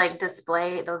have kind of those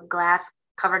like those glass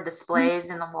covered thing. displays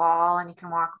in the wall, and you can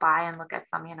walk by and look at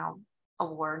some,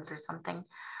 awards or something.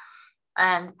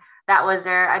 And that was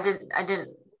there. I didn't.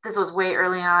 This was way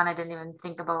early on. I didn't even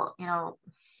think about,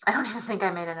 I don't even think I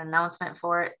made an announcement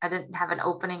for it. I didn't have an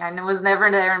opening. I was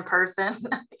never there in person.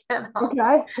 you know.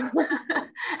 Okay.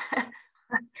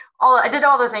 I did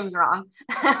all the things wrong.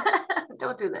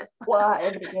 Don't do this. Well,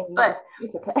 in the beginning, But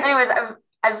it's okay. anyways,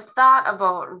 I've thought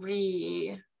about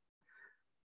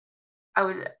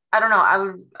I don't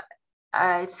know,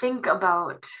 I think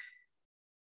about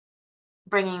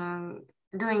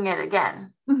doing it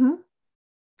again, Mm-hmm.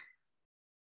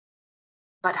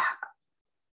 but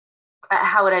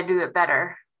how would I do it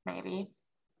better? Maybe.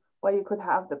 Well, you could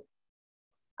have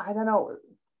I don't know,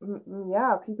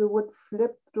 yeah, people would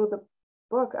flip through the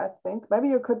book, I think. Maybe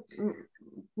you could I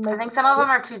make think some of them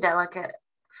are too delicate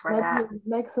for maybe that. you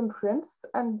make some prints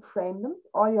and frame them,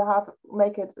 or you have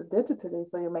make it digitally,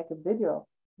 so you make a video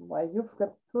while you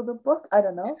flip through the book. I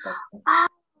don't know.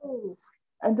 Oh,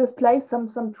 And display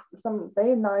some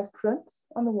very nice prints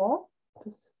on the wall.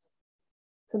 Just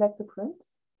select the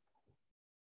prints.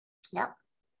 yep.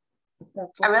 That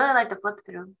I would be, really like the flip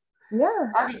through.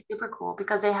 yeah, That would be super cool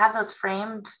because they have those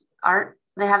framed art.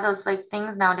 They have those like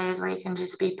things nowadays where you can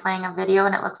just be playing a video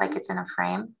and it looks like it's in a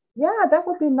frame. yeah, that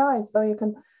would be nice. So you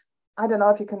can, I don't know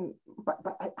if you can, but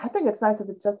I think it's nice if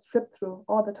it's just flip through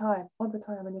all the time,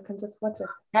 and you can just watch it.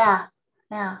 Yeah.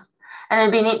 Yeah. And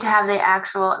it'd be neat to have the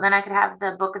actual, then I could have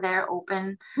the book there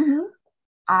open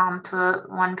Mm-hmm. to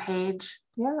one page.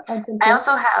 Yeah, and some I print.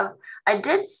 also I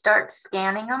did start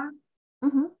scanning them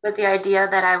Mm-hmm. with the idea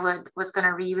that was going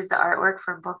to reuse the artwork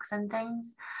for books and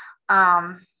things.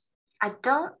 Um, I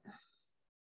don't,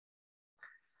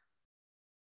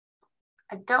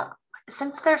 I don't,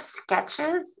 since they're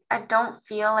sketches, I don't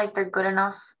feel like they're good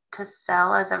enough to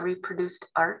sell as a reproduced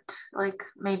art. Like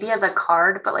maybe as a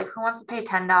card, but like who wants to pay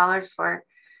 $10 for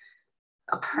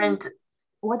a print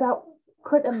What I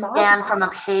could imagine, scan from a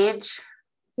page?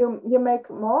 you make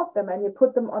more of them and you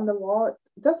put them on the wall.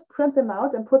 Just print them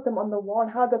out and put them on the wall.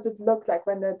 How does it look like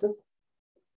when they're just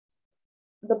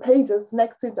the pages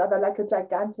next to each other like a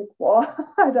gigantic wall?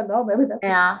 I don't know. Maybe that's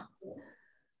Yeah,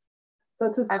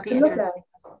 so that'd be to look at. interesting.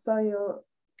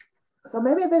 So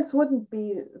maybe this wouldn't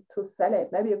be to sell it.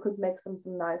 Maybe you could make some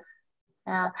nice.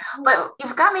 Yeah, but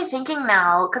you've got me thinking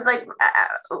now because, like,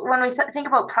 when we think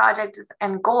about projects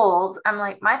and goals, I'm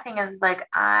like, my thing is like,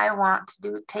 I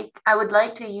would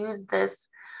like to use this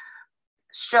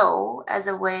show as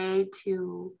a way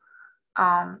to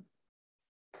um,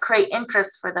 create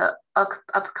interest for the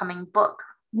upcoming book,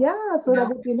 Yeah, you so that know?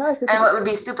 would be nice. You And could. what would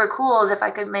be super cool is if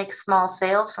I could make small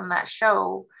sales from that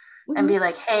show and Mhm. be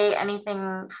like, hey,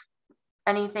 anything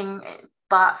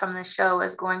bought from the show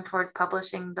is going towards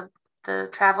publishing the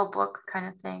travel book kind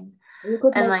of thing. You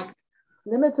could And make like,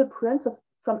 limited prints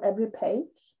from every page.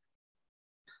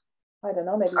 I don't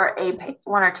know, maybe or a page,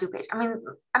 1 or 2 page. I mean,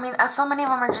 so many of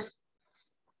them are just,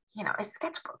 it's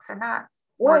sketchbooks. They're not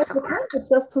well, works it's of okay. art. It's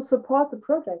just to support the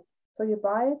project. So you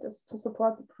buy it, it's to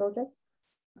support the project.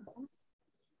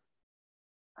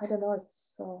 I don't know.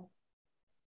 So,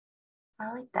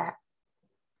 I like that.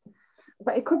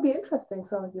 but it could be interesting.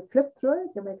 So you flip through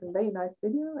it, you make a very nice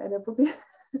video, and it would be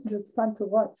just fun to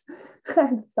watch.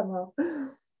 And somehow,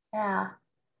 Yeah.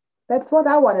 that's what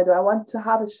I want to do. I want to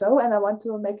have a show, and I want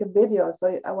to make a video.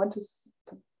 So I want to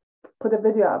put a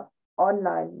video up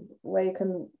online where you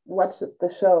can watch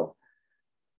the show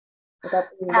without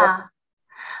being there. Yeah.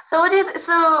 So what do you,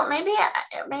 so maybe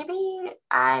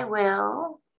I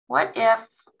will. What if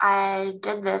I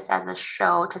did this as a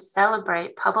show to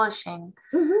celebrate publishing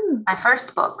Hmm. my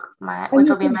first book, And which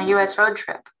you will be could my US road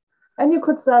trip? and you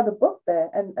could sell the book there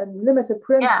and limited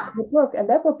print Yeah. the book, and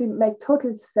that would be make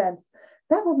total sense.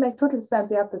 That would make total sense.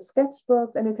 You have the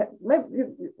sketchbooks, and you can maybe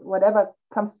whatever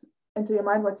comes into your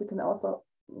mind, what you can also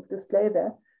display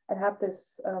there, and have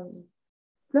this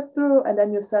flip through, and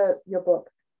then you sell your book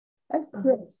and Mhm.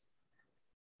 print.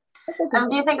 That would be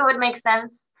Do you think it would make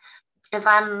sense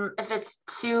if it's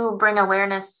to bring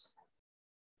awareness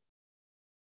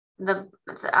the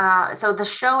so the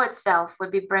show itself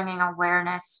would be bringing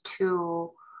awareness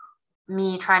to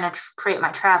me trying to create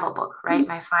my travel book, right?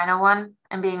 My final one,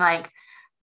 and being like,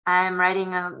 I'm writing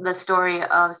the story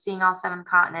of seeing all 7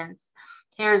 continents.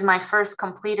 Here's my first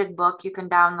completed book. You can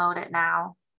download it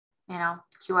now,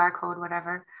 QR code,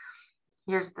 whatever.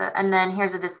 And then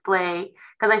here's a display.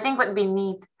 Because I think what would be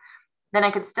neat, then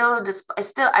I could still just, I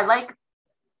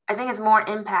think it's more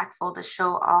impactful to show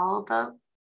all the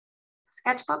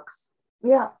sketchbooks.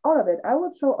 yeah, all of it. I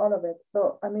would show all of it.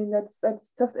 So I mean, that's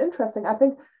just interesting. I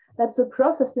think that's the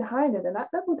process behind it, and that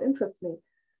would interest me.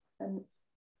 And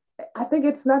I think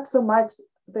it's not so much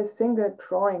the single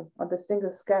drawing or the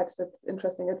single sketch that's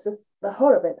interesting. It's just the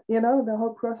whole of it, the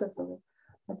whole process of it.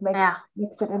 It makes Yeah.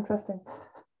 makes it interesting.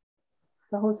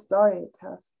 The whole story it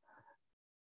tells.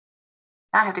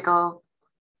 I have to go,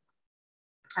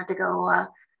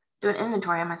 do an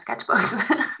inventory on my sketchbooks.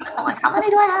 I'm like, how many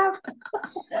do I have?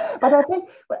 But I think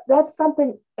that's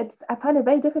something. I find it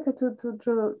very difficult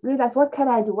to realize what can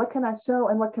I do, what can I show,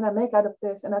 and what can I make out of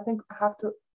this. And I think I have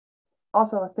to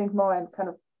also think more in kind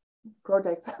of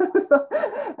projects. So,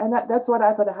 and that's what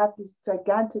I thought. I have these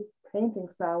gigantic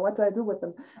paintings now. What do I do with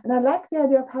them? And I like the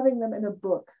idea of having them in a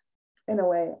book. In a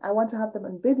way, I want to have them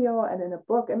in video and in a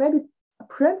book, and maybe a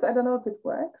print. I don't know if it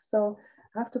works, so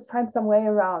I have to find some way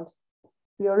around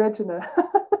the original.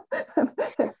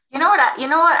 You know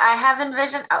what I have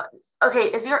envisioned. Oh,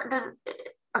 okay,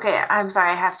 okay, I'm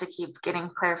sorry, I have to keep getting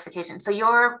clarification. So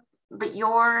your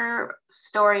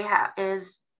story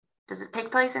does it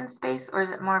take place in space, or is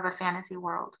it more of a fantasy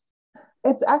world?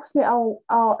 It's actually our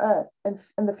Earth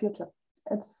in the future.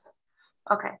 It's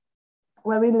Okay.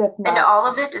 where we live And now. all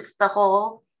of it's the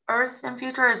whole Earth in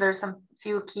future? Is there some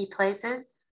few key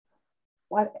places?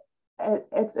 What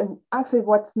it's in actually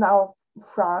what's now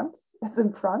France. It's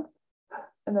in France,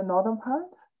 in the northern part.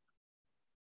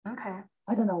 Okay.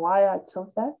 I don't know why I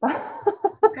chose that,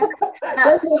 Okay.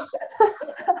 No,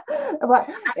 but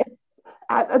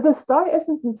the story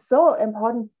isn't so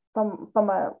important from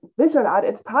a visual art.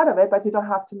 It's part of it, but you don't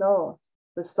have to know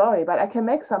the story. But I can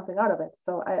make something out of it.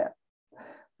 So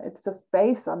it's just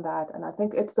based on that, and I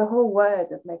think it's the whole world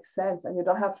that makes sense, and you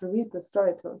don't have to read the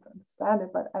story to understand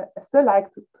it. But I still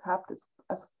like to have this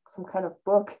as some kind of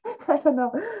book. I don't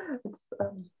know. It's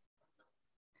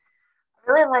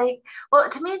really well,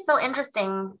 to me, it's so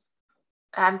interesting.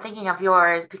 I'm thinking of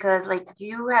yours because like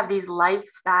you have these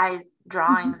life-size mhm.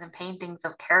 drawings and paintings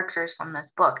of characters from this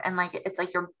book, and like it's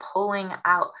like you're pulling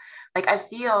out, like I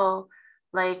feel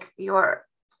like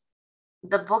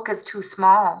the book is too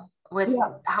small with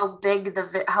Yeah, how big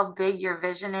your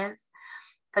vision is,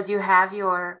 because you have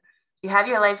your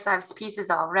life-size pieces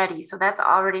already, so that's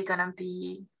already going to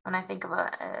be, when I think of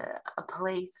a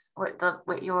place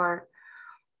what your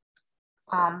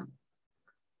um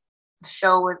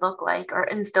show would look like, or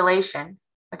installation,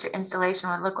 what your installation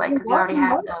would look like, you because you walk already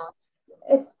have among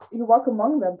those. you walk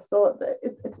among them, so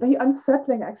it's very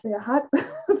unsettling. Actually, I had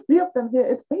 3 of them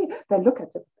here. They look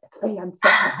at it. It's very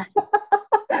unsettling.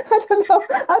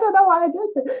 I don't know why I did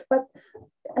it, but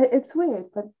it's weird.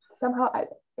 But somehow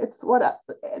it's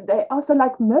they also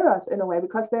like mirrors in a way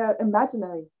because they're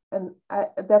imaginary and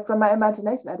they're from my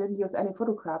imagination. I didn't use any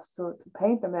photographs to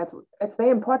paint them. It's very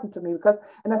important to me because,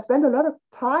 and I spend a lot of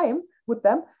time with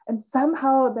them, and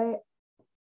somehow they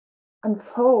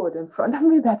unfold in front of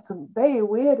me. That's a very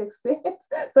weird experience.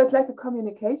 So it's like a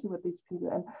communication with these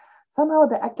people, and somehow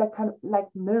they act like kind of like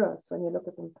mirrors when you look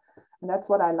at them. And that's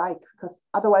what I like, because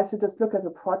otherwise you just look at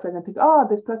a portrait and think, oh,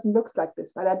 this person looks like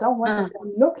this, but I don't want them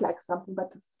Mm. to look like something,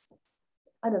 but to,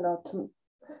 I don't know, to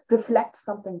reflect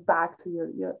something back to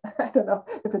you. I don't know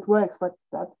if it works, but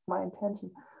that's my intention.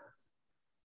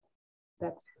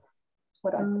 That's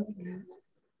what I think. Mm.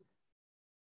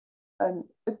 And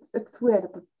it's weird,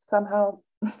 but somehow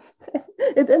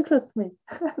it interests me.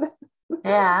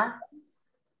 Yeah,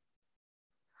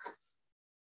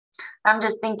 I'm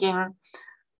just thinking,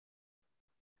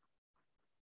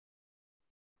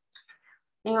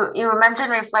 You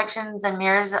mentioned reflections and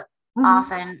mirrors Hmm.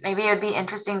 often. Maybe it would be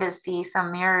interesting to see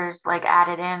some mirrors like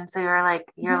added in. So you're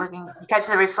like you're Yeah. looking, you catch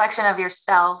the reflection of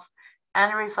yourself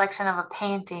and a reflection of a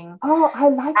painting, Oh, I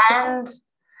like that. and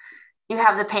you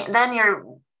have the paint. Then you're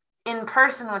in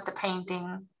person with the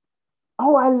painting.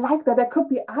 Oh, I like that. That could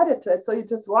be added to it. So you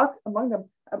just walk among them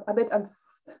a bit, and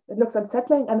it looks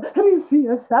unsettling. And then you see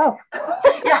yourself.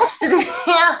 Yeah,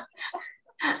 yeah,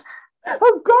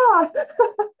 Oh God!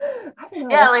 I don't know.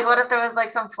 yeah. Like, what if there was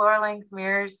like some floor length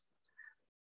mirrors,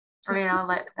 or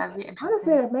like that'd be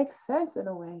Honestly, interesting. it makes sense in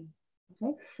a way. It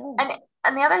makes sense. And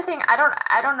and the other thing,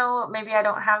 I don't know, maybe I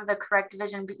don't have the correct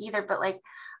vision either, but like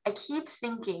I keep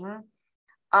thinking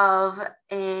of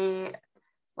a,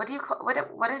 what do you call, what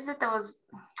is it that was,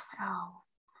 oh,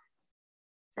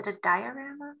 is it a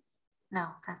diorama? No,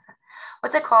 that's not.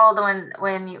 What's it called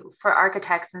when you, for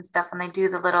architects and stuff, when they do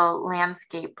the little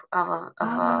landscape of a,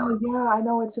 Oh, yeah, I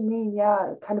know what you mean.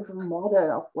 Yeah, kind of a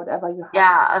model of whatever you have.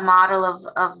 yeah, a model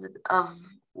of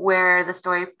where the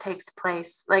story takes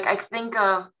place. Like I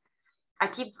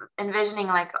keep envisioning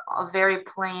like a very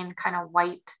plain kind of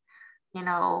white,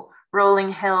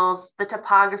 rolling hills, the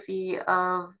topography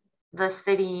of the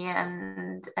city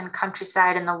and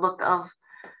countryside and the look of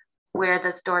where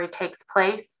the story takes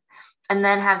place, and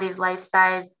then have these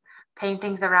life-size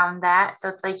paintings around that. So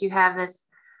it's like you have this,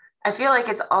 I feel like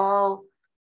it's all,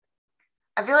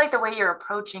 I feel like the way you're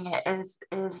approaching it is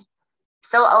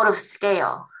so out of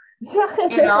scale, Yeah,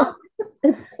 you it know?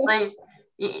 is. It's, Like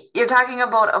you're talking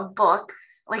about a book,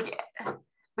 like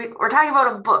we're talking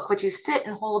about a book which you sit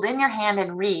and hold in your hand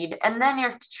and read, and then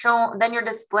you're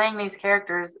displaying these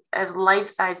characters as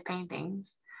life-size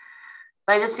paintings.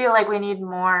 So I just feel like we need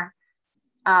more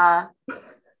uh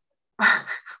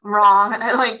wrong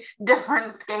like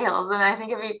different scales, and I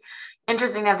think it'd be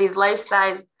interesting to have these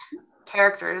life-size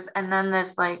characters and then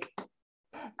this like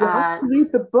you have uh to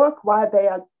read the book while they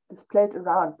are displayed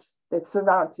around. They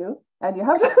surround you, and you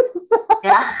have to.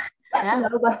 yeah, yeah,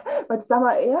 But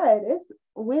somehow, yeah, it is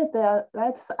weird. They're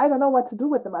like, I don't know what to do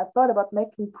with them. I thought about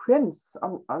making prints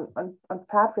on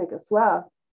fabric as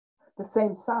well, the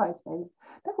same size. Maybe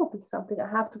that would be something. I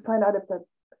have to find out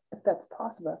if that's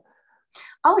possible.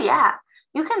 oh yeah,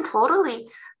 you can totally.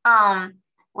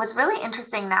 What's really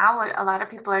interesting now, what a lot of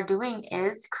people are doing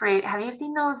is create, have you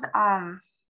seen those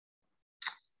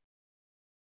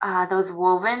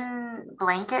woven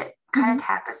blanket kind Hmm. of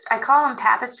tapestry? I call them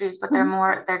tapestries, but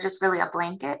Hmm. they're just really a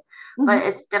blanket, but Hmm.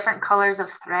 it's different colors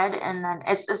of thread, and then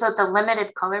it's a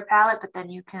limited color palette, but then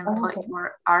you can Oh, put okay.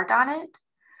 your art on it.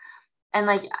 And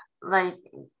like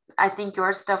I think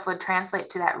your stuff would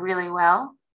translate to that really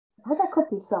well. Oh, that could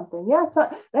be something. Yeah, so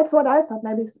that's what I thought.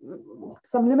 Maybe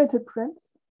some limited prints,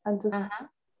 and just Mhm.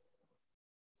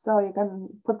 so you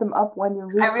can put them up when you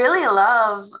I read. really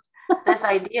love this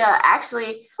idea.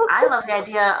 Actually, I love the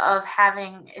idea of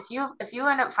having, if you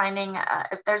end up finding,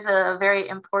 if there's a very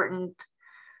important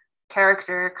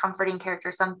character, comforting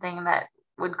character, something that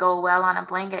would go well on a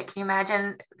blanket. Can you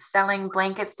imagine selling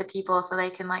blankets to people so they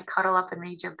can like cuddle up and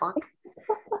read your book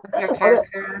with your or that,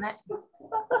 character on it?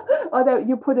 or that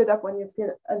you put it up when you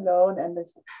feel alone, and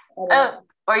this, I don't know.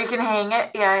 Or you can hang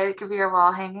it. Yeah, it could be your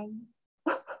wall hanging.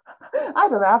 I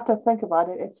don't know. I have to think about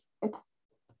it.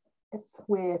 It's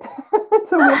weird.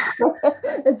 It's a weird project.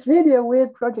 It's really a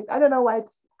weird project. I don't know why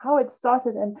it's how it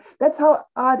started, and that's how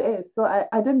art is. So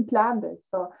I didn't plan this.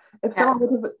 So Yeah.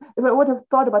 if I would have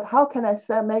thought about how can I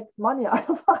sell, make money out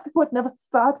of art, I would never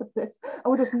started this. I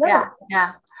would have never. Yeah.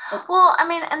 Yeah. But Well, I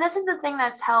mean, and this is the thing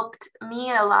that's helped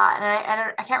me a lot.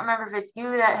 And I can't remember if it's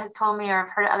you that has told me or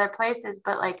I've heard it other places,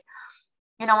 but like,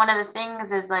 one of the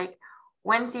things is like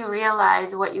once you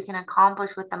realize what you can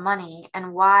accomplish with the money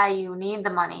and why you need the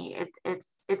money,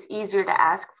 it's easier to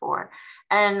ask for.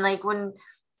 And like when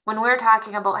we're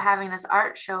talking about having this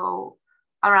art show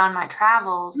around my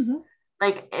travels, mhm,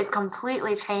 like it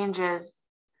completely changes,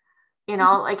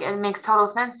 mhm, like it makes total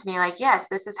sense to me. Like, yes,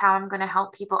 this is how I'm going to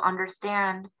help people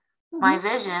understand my mhm.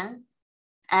 vision,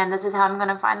 and this is how I'm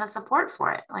going to find the support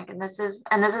for it. Like, and this is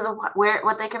where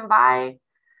what they can buy,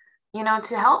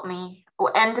 to help me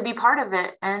and to be part of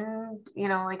it. And,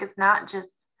 like it's not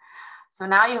just, so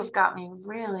now you've got me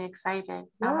really excited.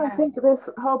 Now I'm Yeah, I gonna, think this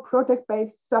whole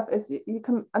project-based stuff is you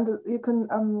can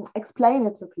explain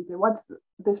it to people. What's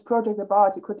this project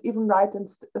about? You could even write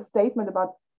a statement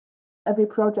about every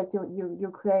project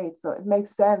you create, so it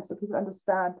makes sense so people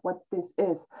understand what this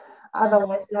is. mhm.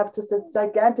 Otherwise you have just this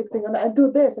gigantic thing, and I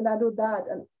do this and I do that,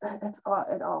 and that's all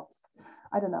it all.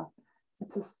 I don't know,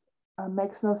 it just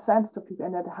makes no sense to people,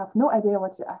 and they have no idea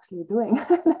what you're actually doing.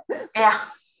 Yeah.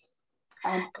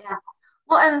 And Yeah.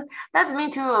 Well, and that's me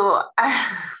too.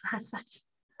 That's such,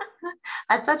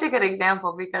 That's such a good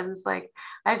example because it's like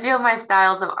I feel my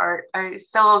styles of art are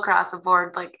so across the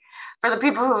board. Like for the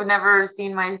people who've never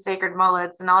seen my sacred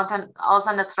mullets, and all of a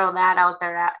sudden to throw that out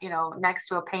there, at, next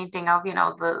to a painting of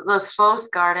the Schloss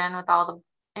Garden with all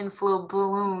the influ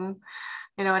bloom,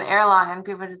 an Erlangen, and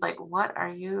people are just like, what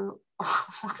are you?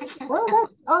 What are you Well, doing?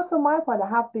 that's also my point. I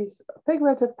have these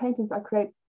figurative paintings. I create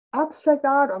abstract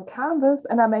art on canvas,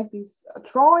 and I make these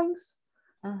drawings.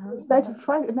 This page of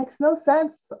drawings, it makes no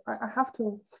sense. I have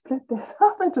to split this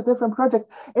up into different projects.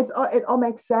 It all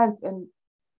makes sense, and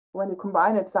when you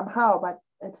combine it somehow, but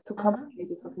it's too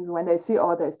complicated for people when they see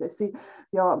all this. They see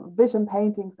your vision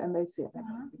paintings and they see it,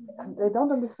 and they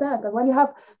don't understand. But when you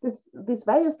have these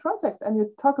various projects and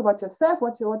you talk about yourself,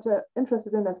 what you're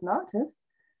interested in as an artist,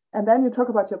 and then you talk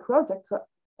about your project, so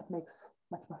it makes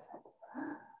much more sense.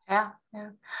 Yeah,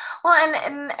 yeah. Well,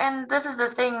 and this is the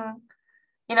thing,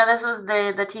 this was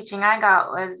the teaching I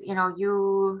got was,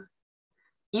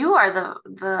 you are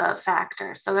the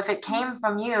factor. So if it came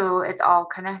from you, it's all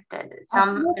connected.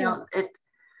 Absolutely.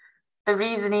 The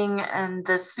reasoning and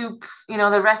the soup,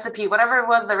 the recipe, whatever it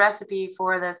was, the recipe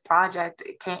for this project,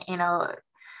 it can,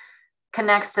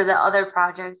 connects to the other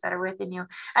projects that are within you.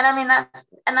 And I mean, that's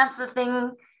the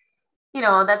thing,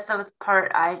 that's the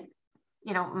part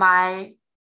my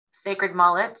sacred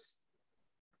mullets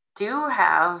do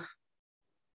have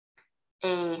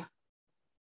a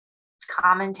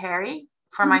commentary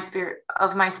for my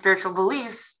spiritual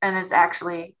beliefs. And it's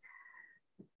actually,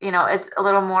 it's a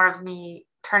little more of me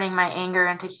turning my anger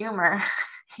into humor,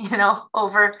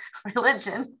 over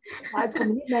religion. But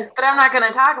I'm not going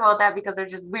to talk about that because they're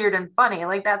just weird and funny.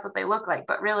 Like that's what they look like.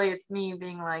 But really it's me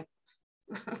being like,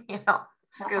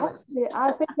 screw this.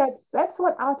 I think that's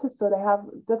what artists do. They have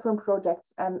different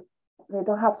projects and they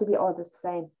don't have to be all the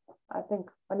same. I think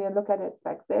when you look at it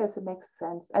like this, it makes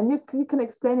sense. And you can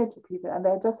explain it to people and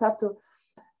they just have to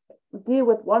deal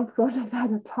with one project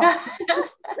at a time.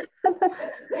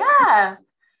 Yeah.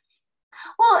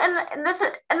 Well, and this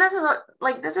is what,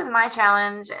 like, this is my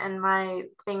challenge and my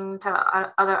thing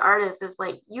to other artists is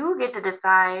like you get to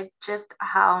decide just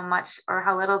how much or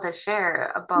how little to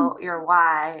share about your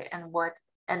why and what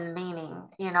and meaning,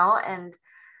 and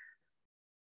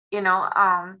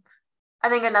I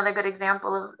think another good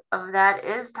example of that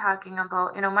is talking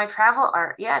about, my travel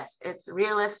art. Yes, it's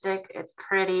realistic, it's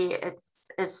pretty,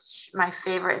 it's my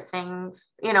favorite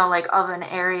things, like of an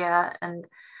area, and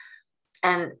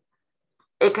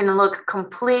it can look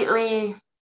completely,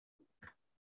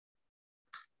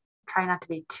 try not to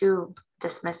be too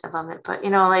dismissive of it, but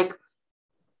like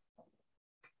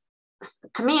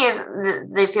to me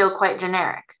they feel quite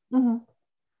generic.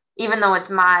 Even though it's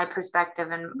my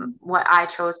perspective and what I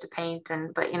chose to paint,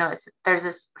 but there's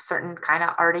this certain kind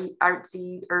of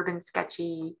artsy, urban,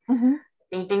 sketchy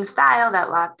painting style that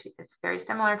it's very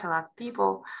similar to lots of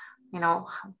people,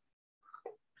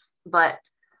 but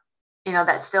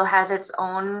that still has its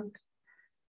own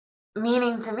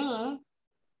meaning to me,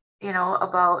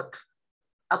 about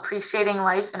appreciating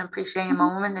life and appreciating a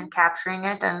moment and capturing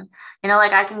it, and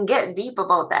like I can get deep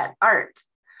about that art.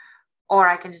 Or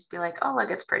I can just be like, oh,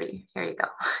 look, it's pretty. Here you go.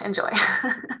 Enjoy.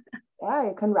 Yeah,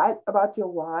 you can write about your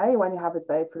why when you have it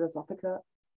very philosophical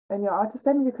in your artist.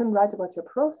 Then you can write about your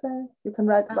process. You can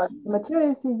write about the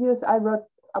materials you use. I wrote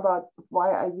about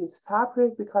why I use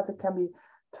fabric because it can be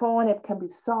torn, it can be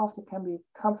soft, it can be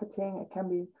comforting, it can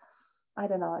be, I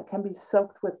don't know, it can be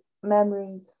soaked with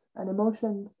memories and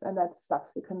emotions and that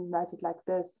stuff. You can write it like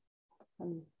this.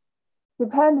 And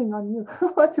depending on you,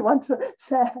 what you want to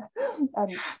share.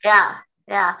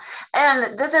 Yeah.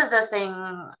 And this is the thing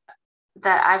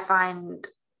that I find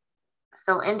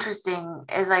so interesting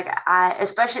is like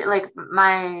especially like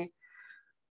my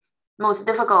most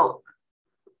difficult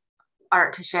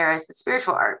art to share is the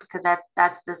spiritual art, because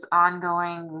that's this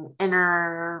ongoing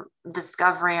inner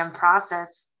discovery and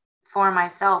process for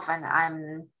myself, and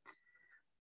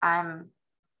I'm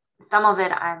some of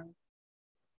it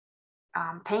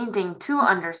I'm painting to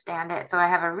understand it, so I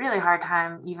have a really hard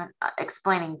time even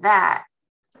explaining that.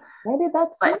 Maybe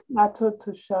that's not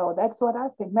to show. That's what I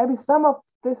think. Maybe some of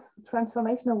this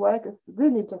transformational work is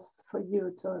really just for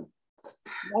you to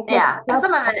like. Yeah, and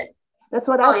some of it. That's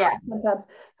what I think sometimes.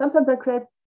 Sometimes I create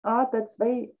art that's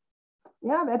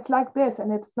that's like this,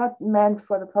 and it's not meant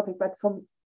for the public, but to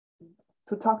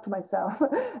talk to myself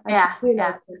and to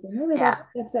realize something. Maybe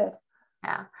that's it.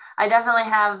 Yeah, I definitely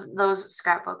have those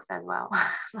scrapbooks as well,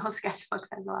 those sketchbooks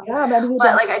as well. Yeah, maybe you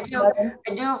but like I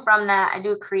do from that, I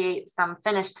do create some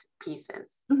finished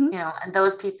pieces, and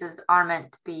those pieces are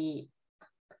meant to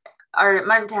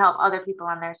help other people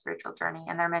on their spiritual journey,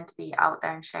 and they're meant to be out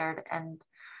there and shared. And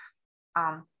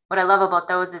what I love about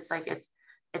those is like it's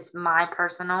my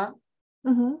personal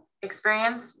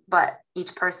experience, but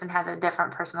each person has a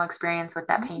different personal experience with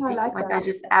that I painting, like which that. I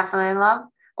just absolutely love,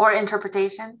 or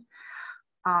interpretation.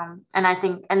 And I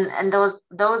think and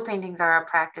those paintings are a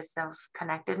practice of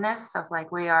connectedness, of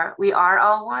like we are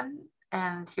all one,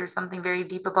 and here's something very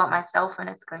deep about myself, and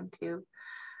it's going to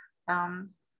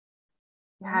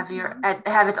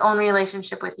have its own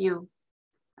relationship with you.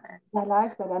 I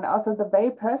like that, and also the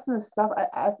very personal stuff.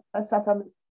 I sometimes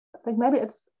think maybe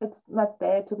it's not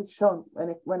there to be shown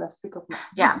when I speak of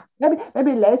my,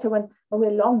 maybe later when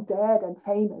we're long dead and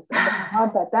famous and they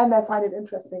found that, then I find it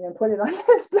interesting and put it on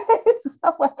display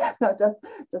somewhere. No,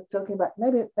 just joking, but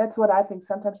maybe that's what I think.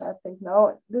 Sometimes I think,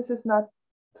 no, this is not.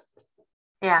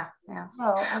 Yeah. No,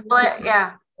 But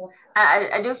yeah,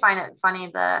 I do find it funny,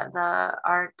 the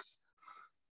art,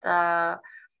 the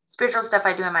spiritual stuff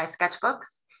I do in my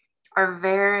sketchbooks are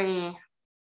very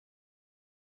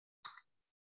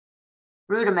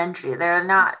rudimentary. They're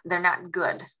not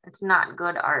good. It's not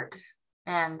good art,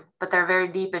 but they're very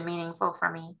deep and meaningful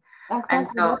for me. exactly. And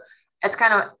so it's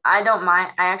kind of, I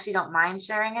actually don't mind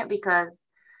sharing it, because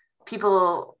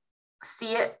people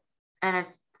see it and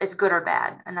it's good or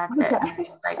bad, and that's it. And it's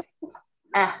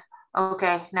like,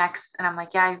 okay, next. And I'm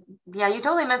like, yeah, you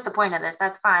totally missed the point of this.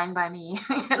 That's fine by me,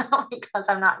 because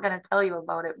I'm not going to tell you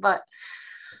about it. But,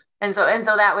 and so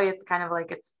that way it's kind of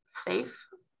like, it's safe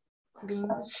being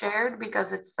shared,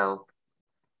 because it's such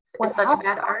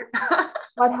bad art.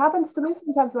 What happens to me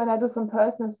sometimes when I do some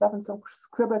personal stuff and some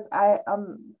scribbles, I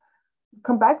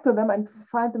come back to them and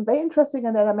find them very interesting,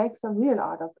 and then I make some real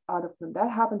art of them. That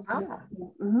happens to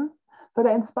me. So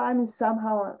they inspire me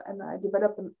somehow, and I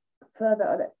develop them further.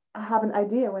 Or I have an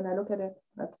idea when I look at it.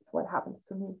 That's what happens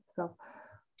to me. So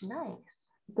nice.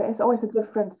 There is always a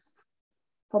difference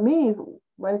for me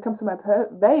when it comes to my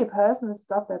very personal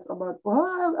stuff. That's about,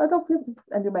 well, I don't feel,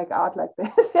 and you make art like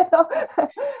this,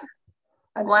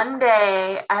 One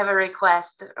day I have a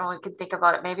request, or we can think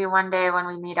about it. Maybe one day when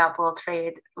we meet up, we'll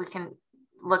trade. We can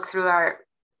look through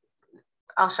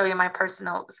I'll show you my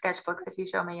personal sketchbooks if you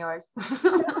show me yours.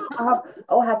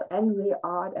 I'll have angry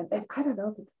art, and I don't know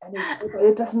if it's any good, but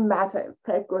it doesn't matter. It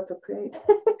felt good to create.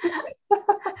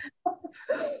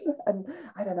 And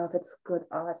I don't know if it's good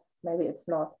art. Maybe it's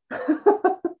not.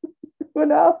 Who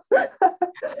knows?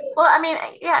 Well, I mean,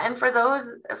 yeah, and for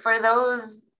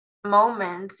those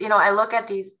moments, I look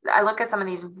at some of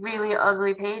these really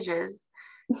ugly pages,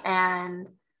 and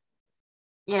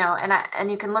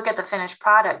and you can look at the finished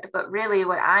product, but really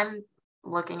what I'm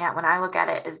looking at when I look at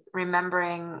it is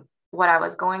remembering what I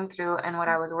was going through and what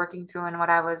I was working through and what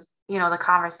I was, the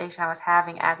conversation I was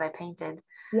having as I painted.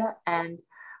 Yeah. And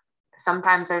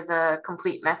sometimes there's a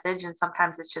complete message, and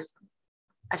sometimes it's just,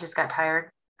 I just got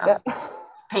tired of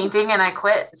painting and I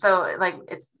quit. So like,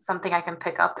 it's something I can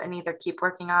pick up and either keep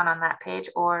working on that page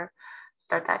or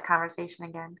start that conversation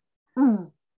again.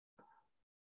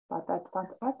 But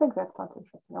I think that sounds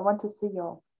interesting. I want to see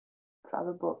your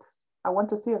travel books. I want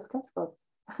to see your sketchbooks.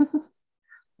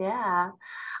 Yeah,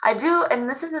 I do. And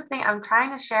this is the thing, I'm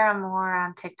trying to share more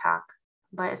on TikTok,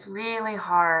 but it's really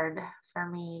hard for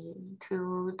me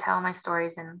to tell my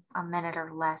stories in a minute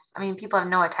or less. I mean, people have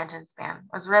no attention span.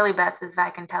 What's really best is if I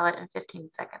can tell it in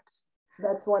 15 seconds.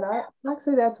 That's what I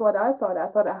thought. I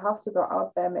thought I have to go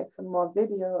out there, make some more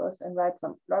videos and write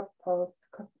some blog posts.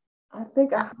 I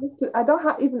think I have to. I don't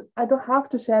have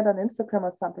to share it on Instagram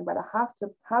or something, but I have to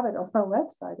have it on my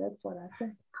website. That's what I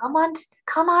think. Come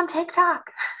on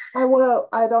TikTok.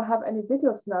 I don't have any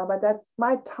videos now, but that's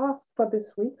my task for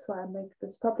this week. So I make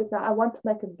this public now. I want to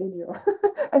make a video,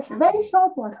 a very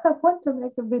short one. I want to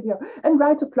make a video and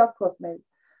write a blog post maybe.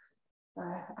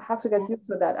 I have to get used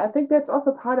to that. I think that's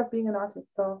also part of being an artist.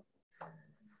 So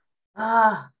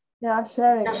yeah,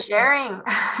 sharing. Sharing.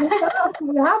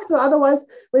 You have to, otherwise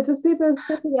we're just people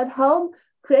sitting at home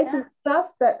creating stuff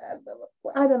that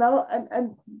I don't know,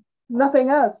 and nothing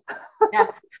else.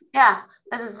 Yeah.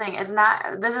 This is the thing.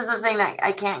 This is the thing that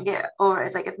I can't get over.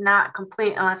 It's like, it's not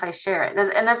complete unless I share it.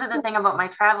 And this is the thing about my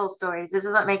travel stories. This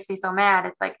is what makes me so mad.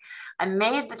 It's like, I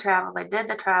made the travels, I did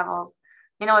the travels,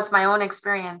 it's my own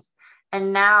experience.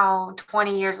 And now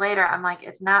 20 years later, I'm like,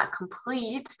 it's not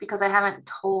complete because I haven't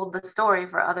told the story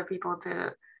for other people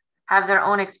to have their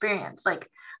own experience. Like,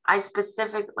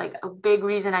 like a big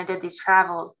reason I did these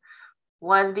travels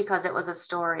was because it was a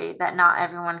story that not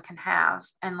everyone can have.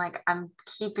 And like, I'm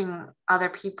keeping other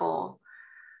people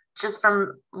just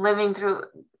from living through,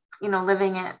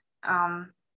 living it,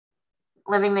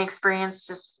 living the experience,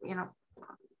 just,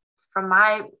 from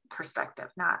my perspective,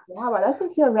 not. Yeah, but I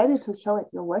think you're ready to show it.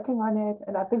 You're working on it.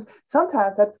 And I think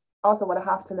sometimes also what I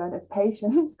have to learn is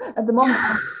patience. At the moment,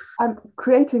 I'm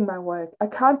creating my work. I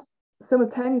can't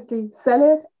simultaneously sell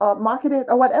it or market it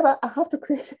or whatever. I have to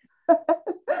create it.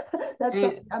 That's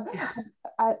something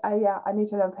I need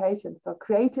to learn patience. So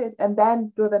create it and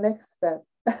then do the next step.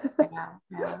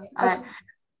 Yeah.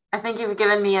 I think you've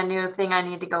given me a new thing I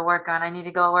need to go work on. I need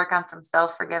to go work on some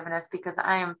self-forgiveness because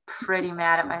I am pretty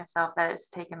mad at myself that it's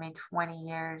taken me 20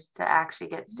 years to actually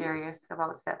get serious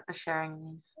about sharing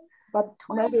these. But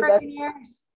 20 freaking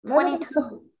years.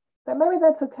 22. Maybe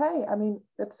that's okay. I mean,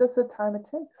 it's just the time it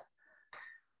takes.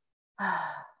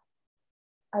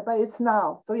 But it's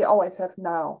now. So you always have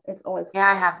now. It's always. Yeah,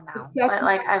 I have now. Exactly. But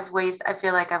like I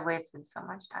feel like I've wasted so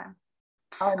much time.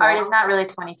 Oh, no. All right, it's not really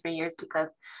 23 years because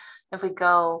if we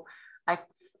go, I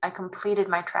completed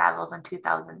my travels in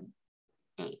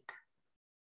 2008.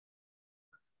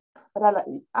 But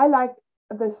I like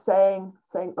the saying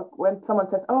when someone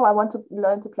says, "Oh, I want to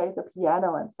learn to play the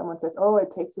piano," and someone says, "Oh,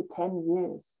 it takes you 10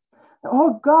 years."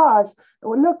 Oh gosh,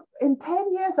 look, in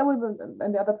 10 years,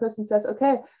 and the other person says,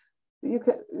 "Okay, you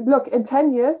can look in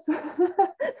 10 years,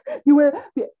 you will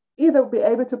either be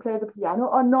able to play the piano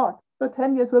or not. So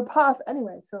 10 years will pass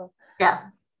anyway." So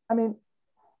yeah, I mean,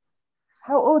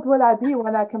 how old will I be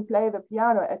when I can play the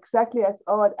piano? Exactly as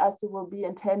old as you will be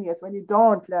in 10 years when you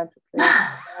don't learn to play the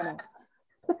piano.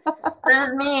 This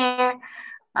is me.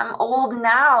 I'm old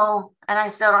now and I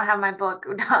still don't have my book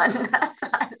done. That's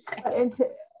what I'm saying.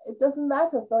 It doesn't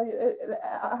matter. So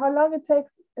how long it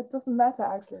takes, it doesn't matter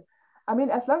actually. I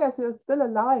mean, as long as you're still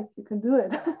alive, you can do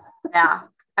it. Yeah.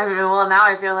 I mean, well, now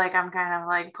I feel like I'm kind of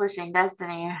like pushing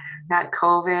destiny. Got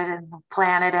COVID and the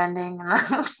planet ending.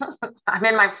 I'm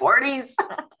in my 40s.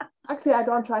 Actually, I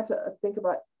don't try to think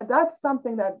about it. That's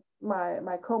something that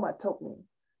my coma taught me.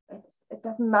 It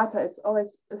doesn't matter. It's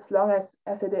always as long as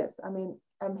it is. I mean,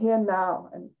 I'm here now,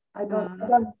 and I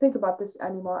don't think about this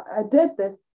anymore. I did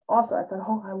this also. I thought,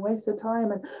 oh, I wasted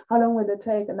time, and how long will it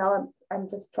take? And now I'm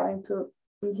just trying to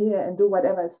be here and do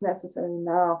whatever is necessary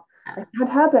now. It can't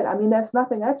happen. I mean, there's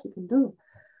nothing else we can do.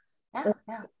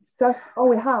 It's just all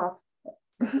we have.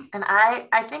 And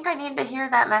I think I need to hear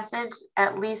that message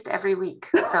at least every week.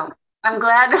 So I'm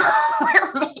glad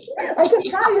we're meeting. I can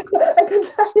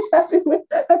tell you every week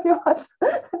if you want.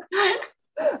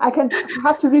 I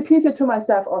have to repeat it to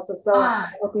myself also. So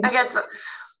I guess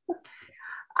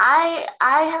I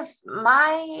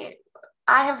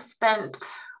have spent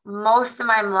most of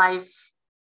my life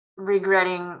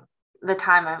regretting the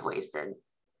time I've wasted.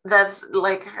 That's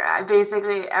like I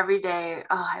basically every day,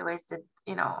 oh, I wasted,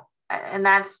 and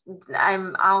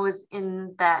I'm always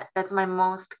in that. That's my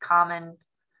most common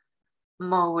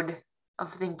mode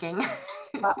of thinking.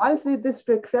 Honestly, this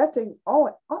regretting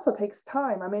also takes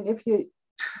time. I mean, if you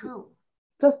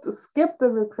just skip the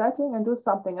regretting and do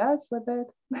something else with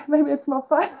it, maybe it's more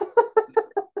fun.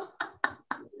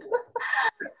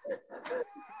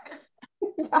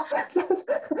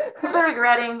 The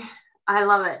regretting, I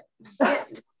love it.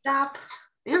 Stop.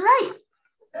 You're right.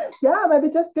 Yeah, maybe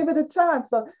just give it a chance.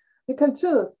 So you can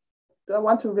choose. Do I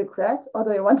want to regret or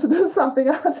do I want to do something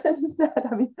else instead?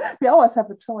 I mean, we always have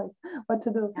a choice what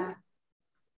to do. Yeah.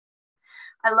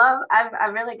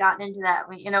 I've really gotten into that.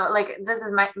 Like this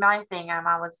is my thing.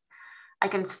 I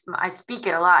speak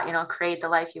it a lot, create the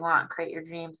life you want, create your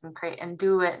dreams and create and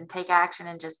do it and take action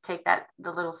and just take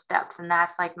the little steps. And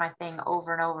that's like my thing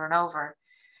over and over and over.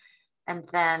 And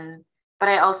then, but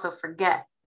I also forget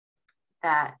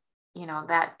that,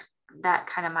 that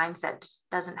kind of mindset just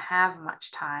doesn't have much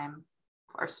time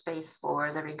or space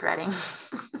for the regretting.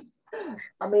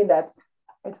 I mean,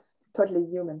 it's totally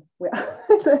human.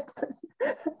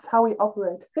 That's how we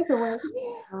operate. I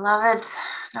love it.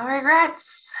 No regrets.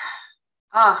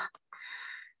 Oh,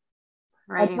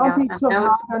 and don't be too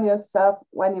hard on yourself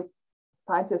when you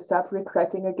find yourself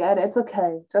regretting again. It's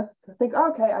okay. Just think,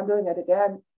 okay, I'm doing it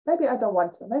again. Maybe I don't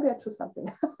want to. Maybe I choose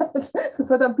something.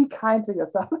 So don't be kind to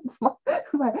yourself.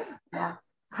 I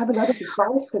have a lot of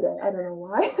advice today. I don't know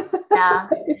why. Yeah.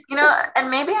 And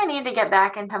maybe I need to get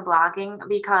back into blogging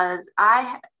because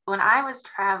when I was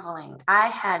traveling,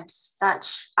 I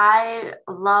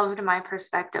loved my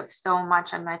perspective so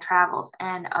much on my travels.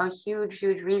 And a huge,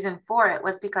 huge reason for it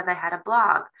was because I had a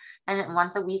blog. And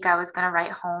once a week, I was going to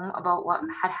write home about what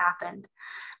had happened.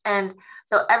 And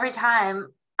so every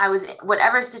time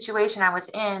whatever situation I was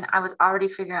in, I was already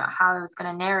figuring out how I was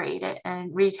going to narrate it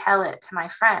and retell it to my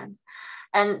friends.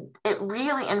 And it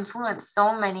really influenced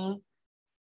so many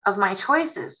of my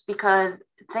choices because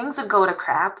things would go to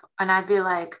crap and I'd be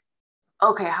like,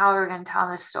 okay, how are we going to tell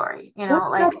this story? Am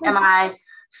I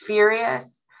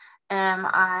furious am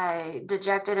I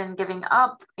dejected and giving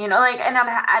up? Like, and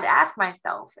I'd ask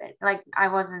myself, like, I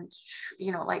wasn't,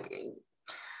 like,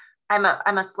 I'm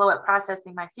a slow at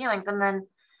processing my feelings. And then,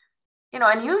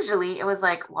 and usually it was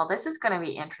like, well, this is going to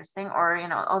be interesting, or,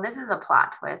 oh, this is a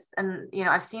plot twist. And,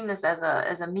 I've seen this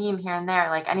as a meme here and there,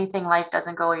 like anything life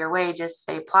doesn't go your way, just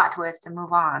say plot twist and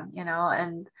move on,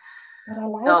 and But I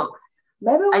like so it.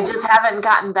 Maybe I just haven't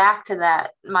gotten back to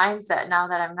that mindset now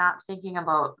that I'm not thinking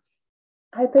about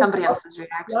I think somebody else's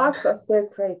reaction. blogs are still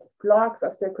great. Blogs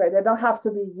are still great. They don't have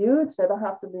to be huge. They don't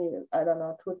have to be, I don't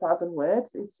know, 2,000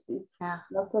 words each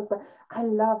blog post. But I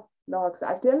love blogs.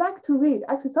 Actually, I like to read.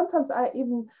 Actually, sometimes I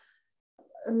even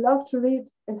love to read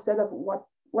instead of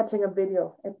watching a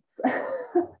video. It's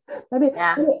maybe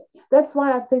that's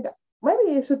why I think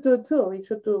maybe you should do it too. We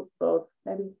should do both.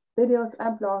 Maybe videos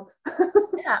and blogs.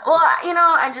 Yeah. Well,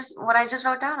 what I just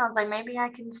wrote down, I was like, maybe I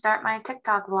can start my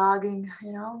TikTok vlogging,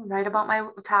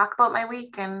 talk about my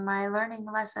week and my learning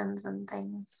lessons and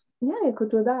things. Yeah, you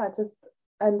could do that.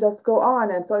 Just go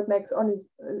on. And so it makes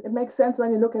sense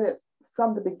when you look at it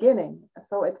from the beginning.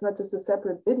 So it's not just a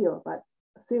separate video, but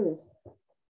a series.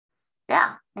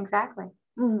 Yeah, exactly.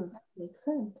 Makes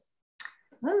sense.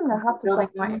 I have to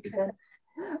stop blogging again.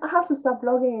 I have to stop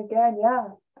blogging again. Yeah,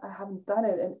 I haven't done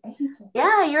it in ages.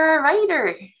 Yeah, you're a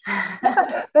writer.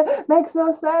 That makes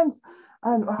no sense.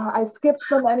 I skipped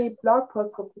so many blog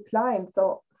posts for the clients,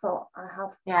 so I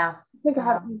have. Yeah. I think I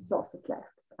have resources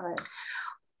left.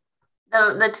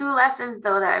 The two lessons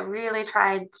though that I really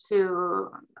tried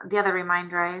to. The other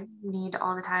reminder I need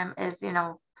all the time is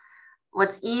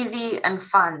what's easy and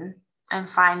fun, and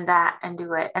find that and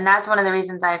do it. And that's one of the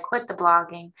reasons I quit the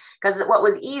blogging, because what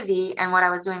was easy and what I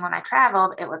was doing when I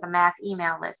traveled, it was a mass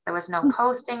email list. There was no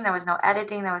posting, there was no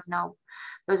editing, there was no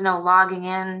logging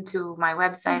in to my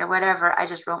website or whatever. I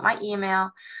just wrote my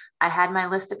email. I had my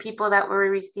list of people that were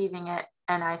receiving it,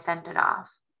 and I sent it off,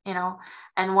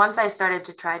 And once I started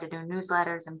to try to do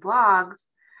newsletters and blogs,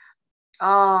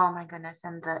 oh my goodness,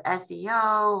 and the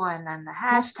SEO and then the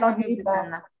hashtags and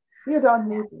then you don't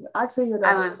need it. Actually, you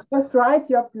don't. Just write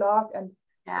your blog and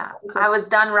I was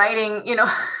done writing,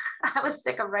 I was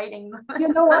sick of writing. You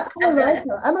know what? I'm a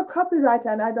writer. I'm a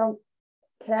copywriter, and I don't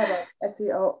care about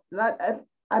SEO.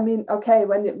 I mean, okay,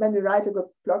 when you write a good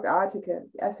blog article,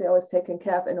 SEO is taken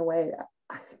care of in a way.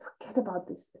 Actually, forget about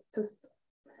this.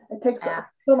 It takes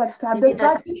so much time. Just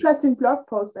write interesting blog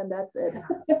posts, and that's it.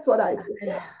 That's what I do.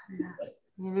 Yeah.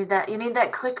 You need that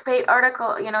clickbait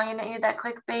article, you need that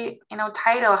clickbait,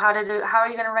 title, how are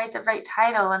you going to write the right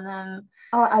title? And then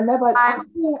I never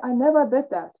did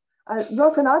that. I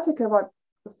wrote an article about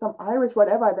some Irish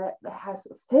whatever that has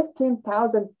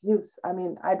 15,000 views. I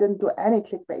mean, I didn't do any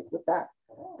clickbait with that.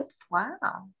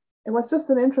 Wow. It was just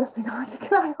an interesting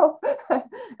article. I hope I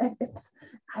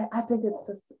think it's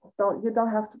just you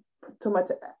don't have to put too much.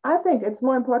 I think it's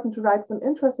more important to write some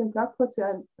interesting blog posts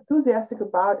you're enthusiastic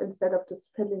about, instead of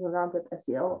just fiddling around with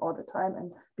SEO all the time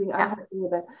and being unhappy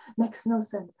with it. Makes no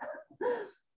sense.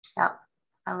 Yeah,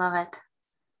 I love it.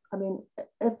 I mean,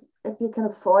 if you can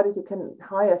afford it, you can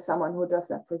hire someone who does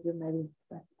that for you, maybe.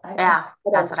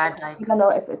 That's what I'd like. I don't know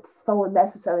if it's so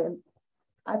necessary. And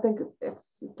I think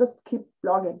it's just keep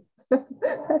blogging.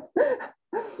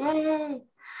 Yay.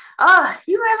 Oh,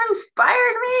 you have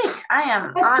inspired me. I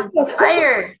am on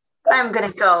fire. I'm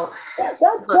going to go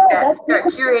start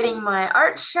curating my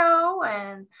art show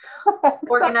and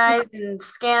organize and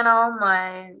scan all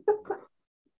my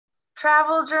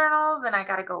travel journals, and I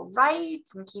got to go write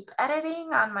and keep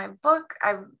editing on my book.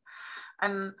 I'm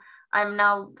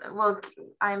now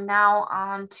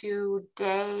on to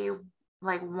day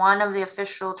one of the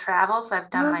official travel. So I've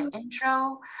done my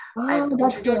intro. I've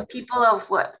introduced people of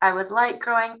what I was like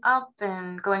growing up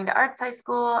and going to arts high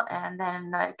school, and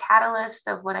then the catalyst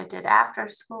of what I did after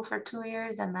school for 2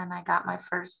 years. And then I got my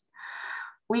first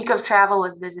week of travel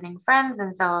was visiting friends.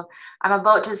 And so I'm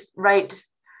about to write.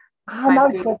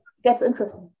 That's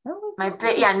interesting.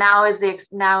 Now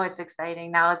it's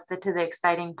exciting. Now it's to the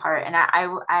exciting part. And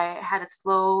I had a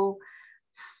slow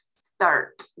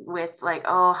start with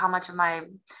how much of my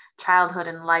childhood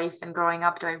and life and growing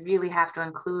up do I really have to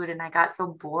include? And I got so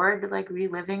bored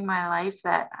reliving my life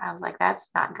that I was like, that's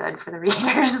not good for the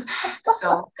readers.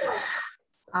 So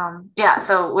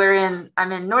so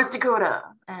I'm in North Dakota,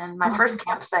 and my first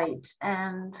campsite,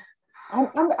 and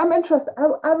I'm interested.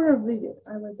 I will read it.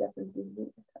 I will definitely read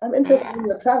it. I'm interested in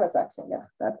your travels, actually. Yeah,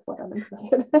 that's what I'm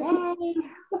interested in.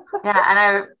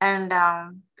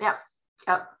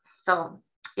 So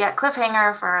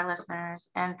cliffhanger for our listeners,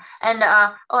 and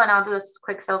I'll do a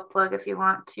quick self plug. If you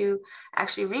want to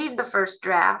actually read the first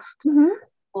draft,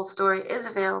 full story is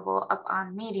available up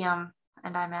on Medium.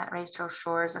 and I'm at Rachel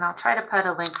Shores, and I'll try to put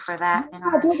a link for that in Yeah,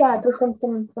 our do that. Do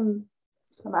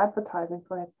some advertising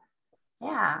for it.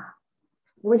 Yeah.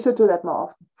 We should do that more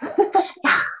often.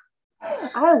 Yeah.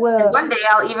 I And will. one day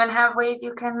I'll even have ways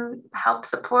you can help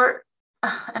support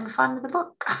and fund the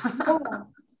book. Yeah.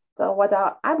 So what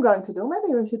I'm going to do,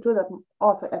 maybe we should do that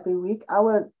also every week. I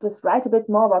will just write a bit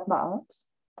more about my art.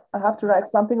 I have to write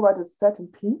something about a certain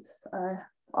piece. I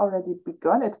already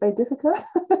begun. It's very difficult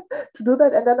to do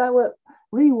that, and then I will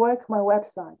rework my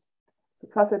website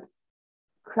because it's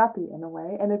crappy in a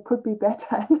way, and it could be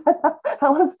better. I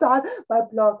will start my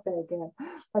blog there again.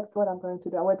 That's what I'm going to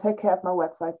do. I will take care of my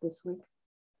website this week.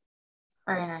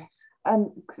 Very nice.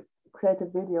 And create a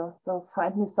video. So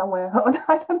find me somewhere.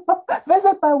 I don't know.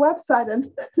 Visit my website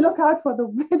and look out for the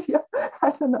video.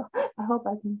 I don't know. I hope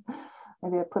I can.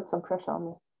 Maybe I put some pressure on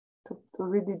me to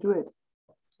really do it.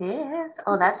 Yes.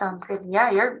 Oh, that sounds good.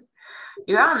 Yeah,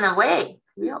 you're on the way.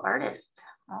 Real artist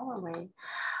all the way.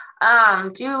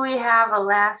 Do we have a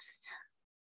last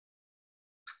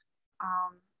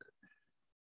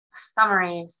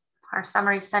summary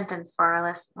sentence for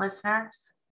our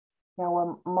listeners? Yeah,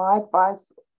 well, my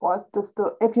advice was just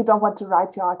to, if you don't want to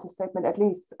write your artist statement, at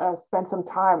least spend some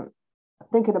time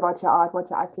thinking about your art, what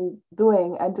you're actually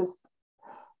doing, and just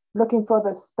looking for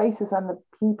the spaces and the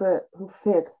people who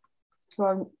fit.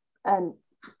 And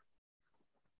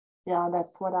yeah,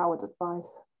 that's what I would advise.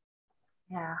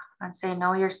 Yeah, I'd say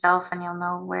know yourself and you'll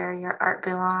know where your art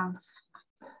belongs.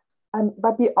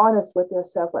 But be honest with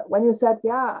yourself. When you said,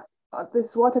 yeah,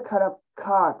 this watercolor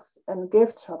cards and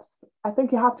gift shops, I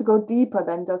think you have to go deeper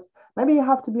than just, maybe you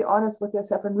have to be honest with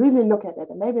yourself and really look at it.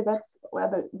 And maybe that's where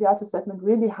the artist statement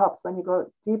really helps, when you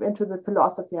go deep into the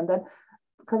philosophy. And then,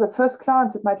 because at first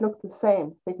glance, it might look the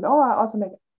same. Thinking, oh, I also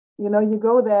make, you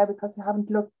go there because you haven't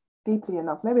looked deeply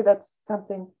enough. Maybe that's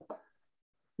something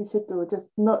you should do. Just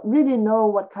really know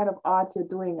what kind of art you're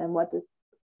doing and what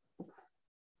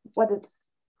it's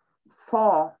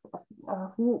for,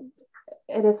 who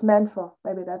it is meant for.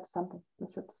 Maybe that's something we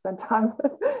should spend time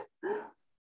with.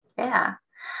 Yeah.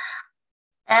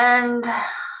 And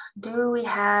do we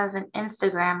have an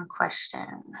Instagram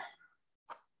question?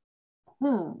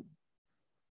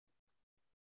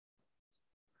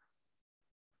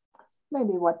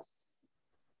 Maybe what's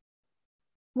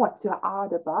your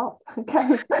art about?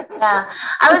 Yeah,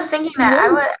 I was thinking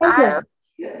that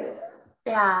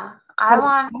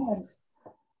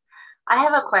I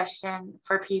have a question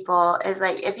for people, is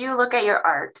like, if you look at your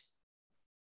art,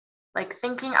 like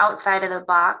thinking outside of the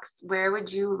box, where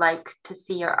would you like to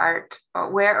see your art,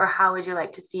 or how would you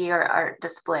like to see your art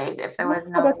displayed if there was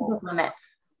no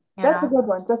limits? That's a good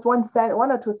one. Just one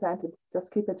or two sentences.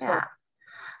 Just keep it short. Yeah.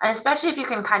 And especially if you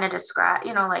can kind of describe,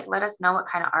 like, let us know what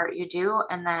kind of art you do,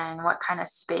 and then what kind of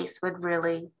space would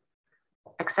really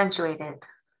accentuate it.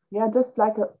 Yeah, just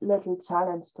like a little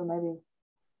challenge to maybe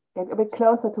get a bit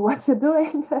closer to what you're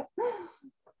doing.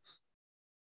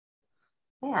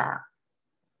 Yeah.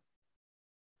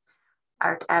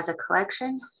 Art as a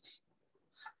collection.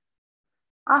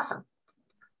 Awesome.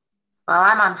 Well,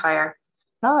 I'm on fire.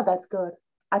 Oh, that's good.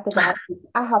 I think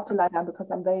I have to lie down because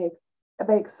I'm very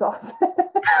exhausted.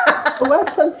 I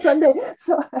worked on Sunday,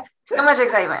 so too much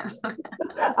excitement.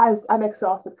 I'm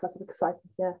exhausted because of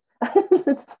excitement. Yeah,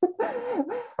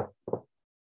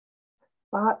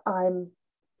 but I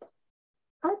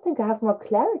think I have more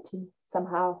clarity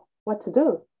somehow what to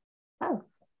do. Oh,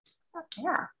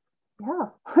 yeah.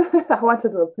 I want to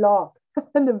do a blog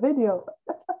and a video.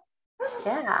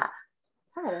 Yeah.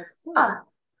 Oh,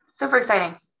 super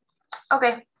exciting.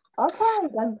 Okay. Okay,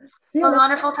 then see you. It was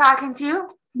wonderful talking to you.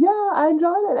 Yeah, I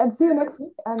enjoyed it, and see you next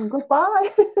week, and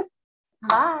goodbye.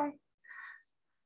 Bye.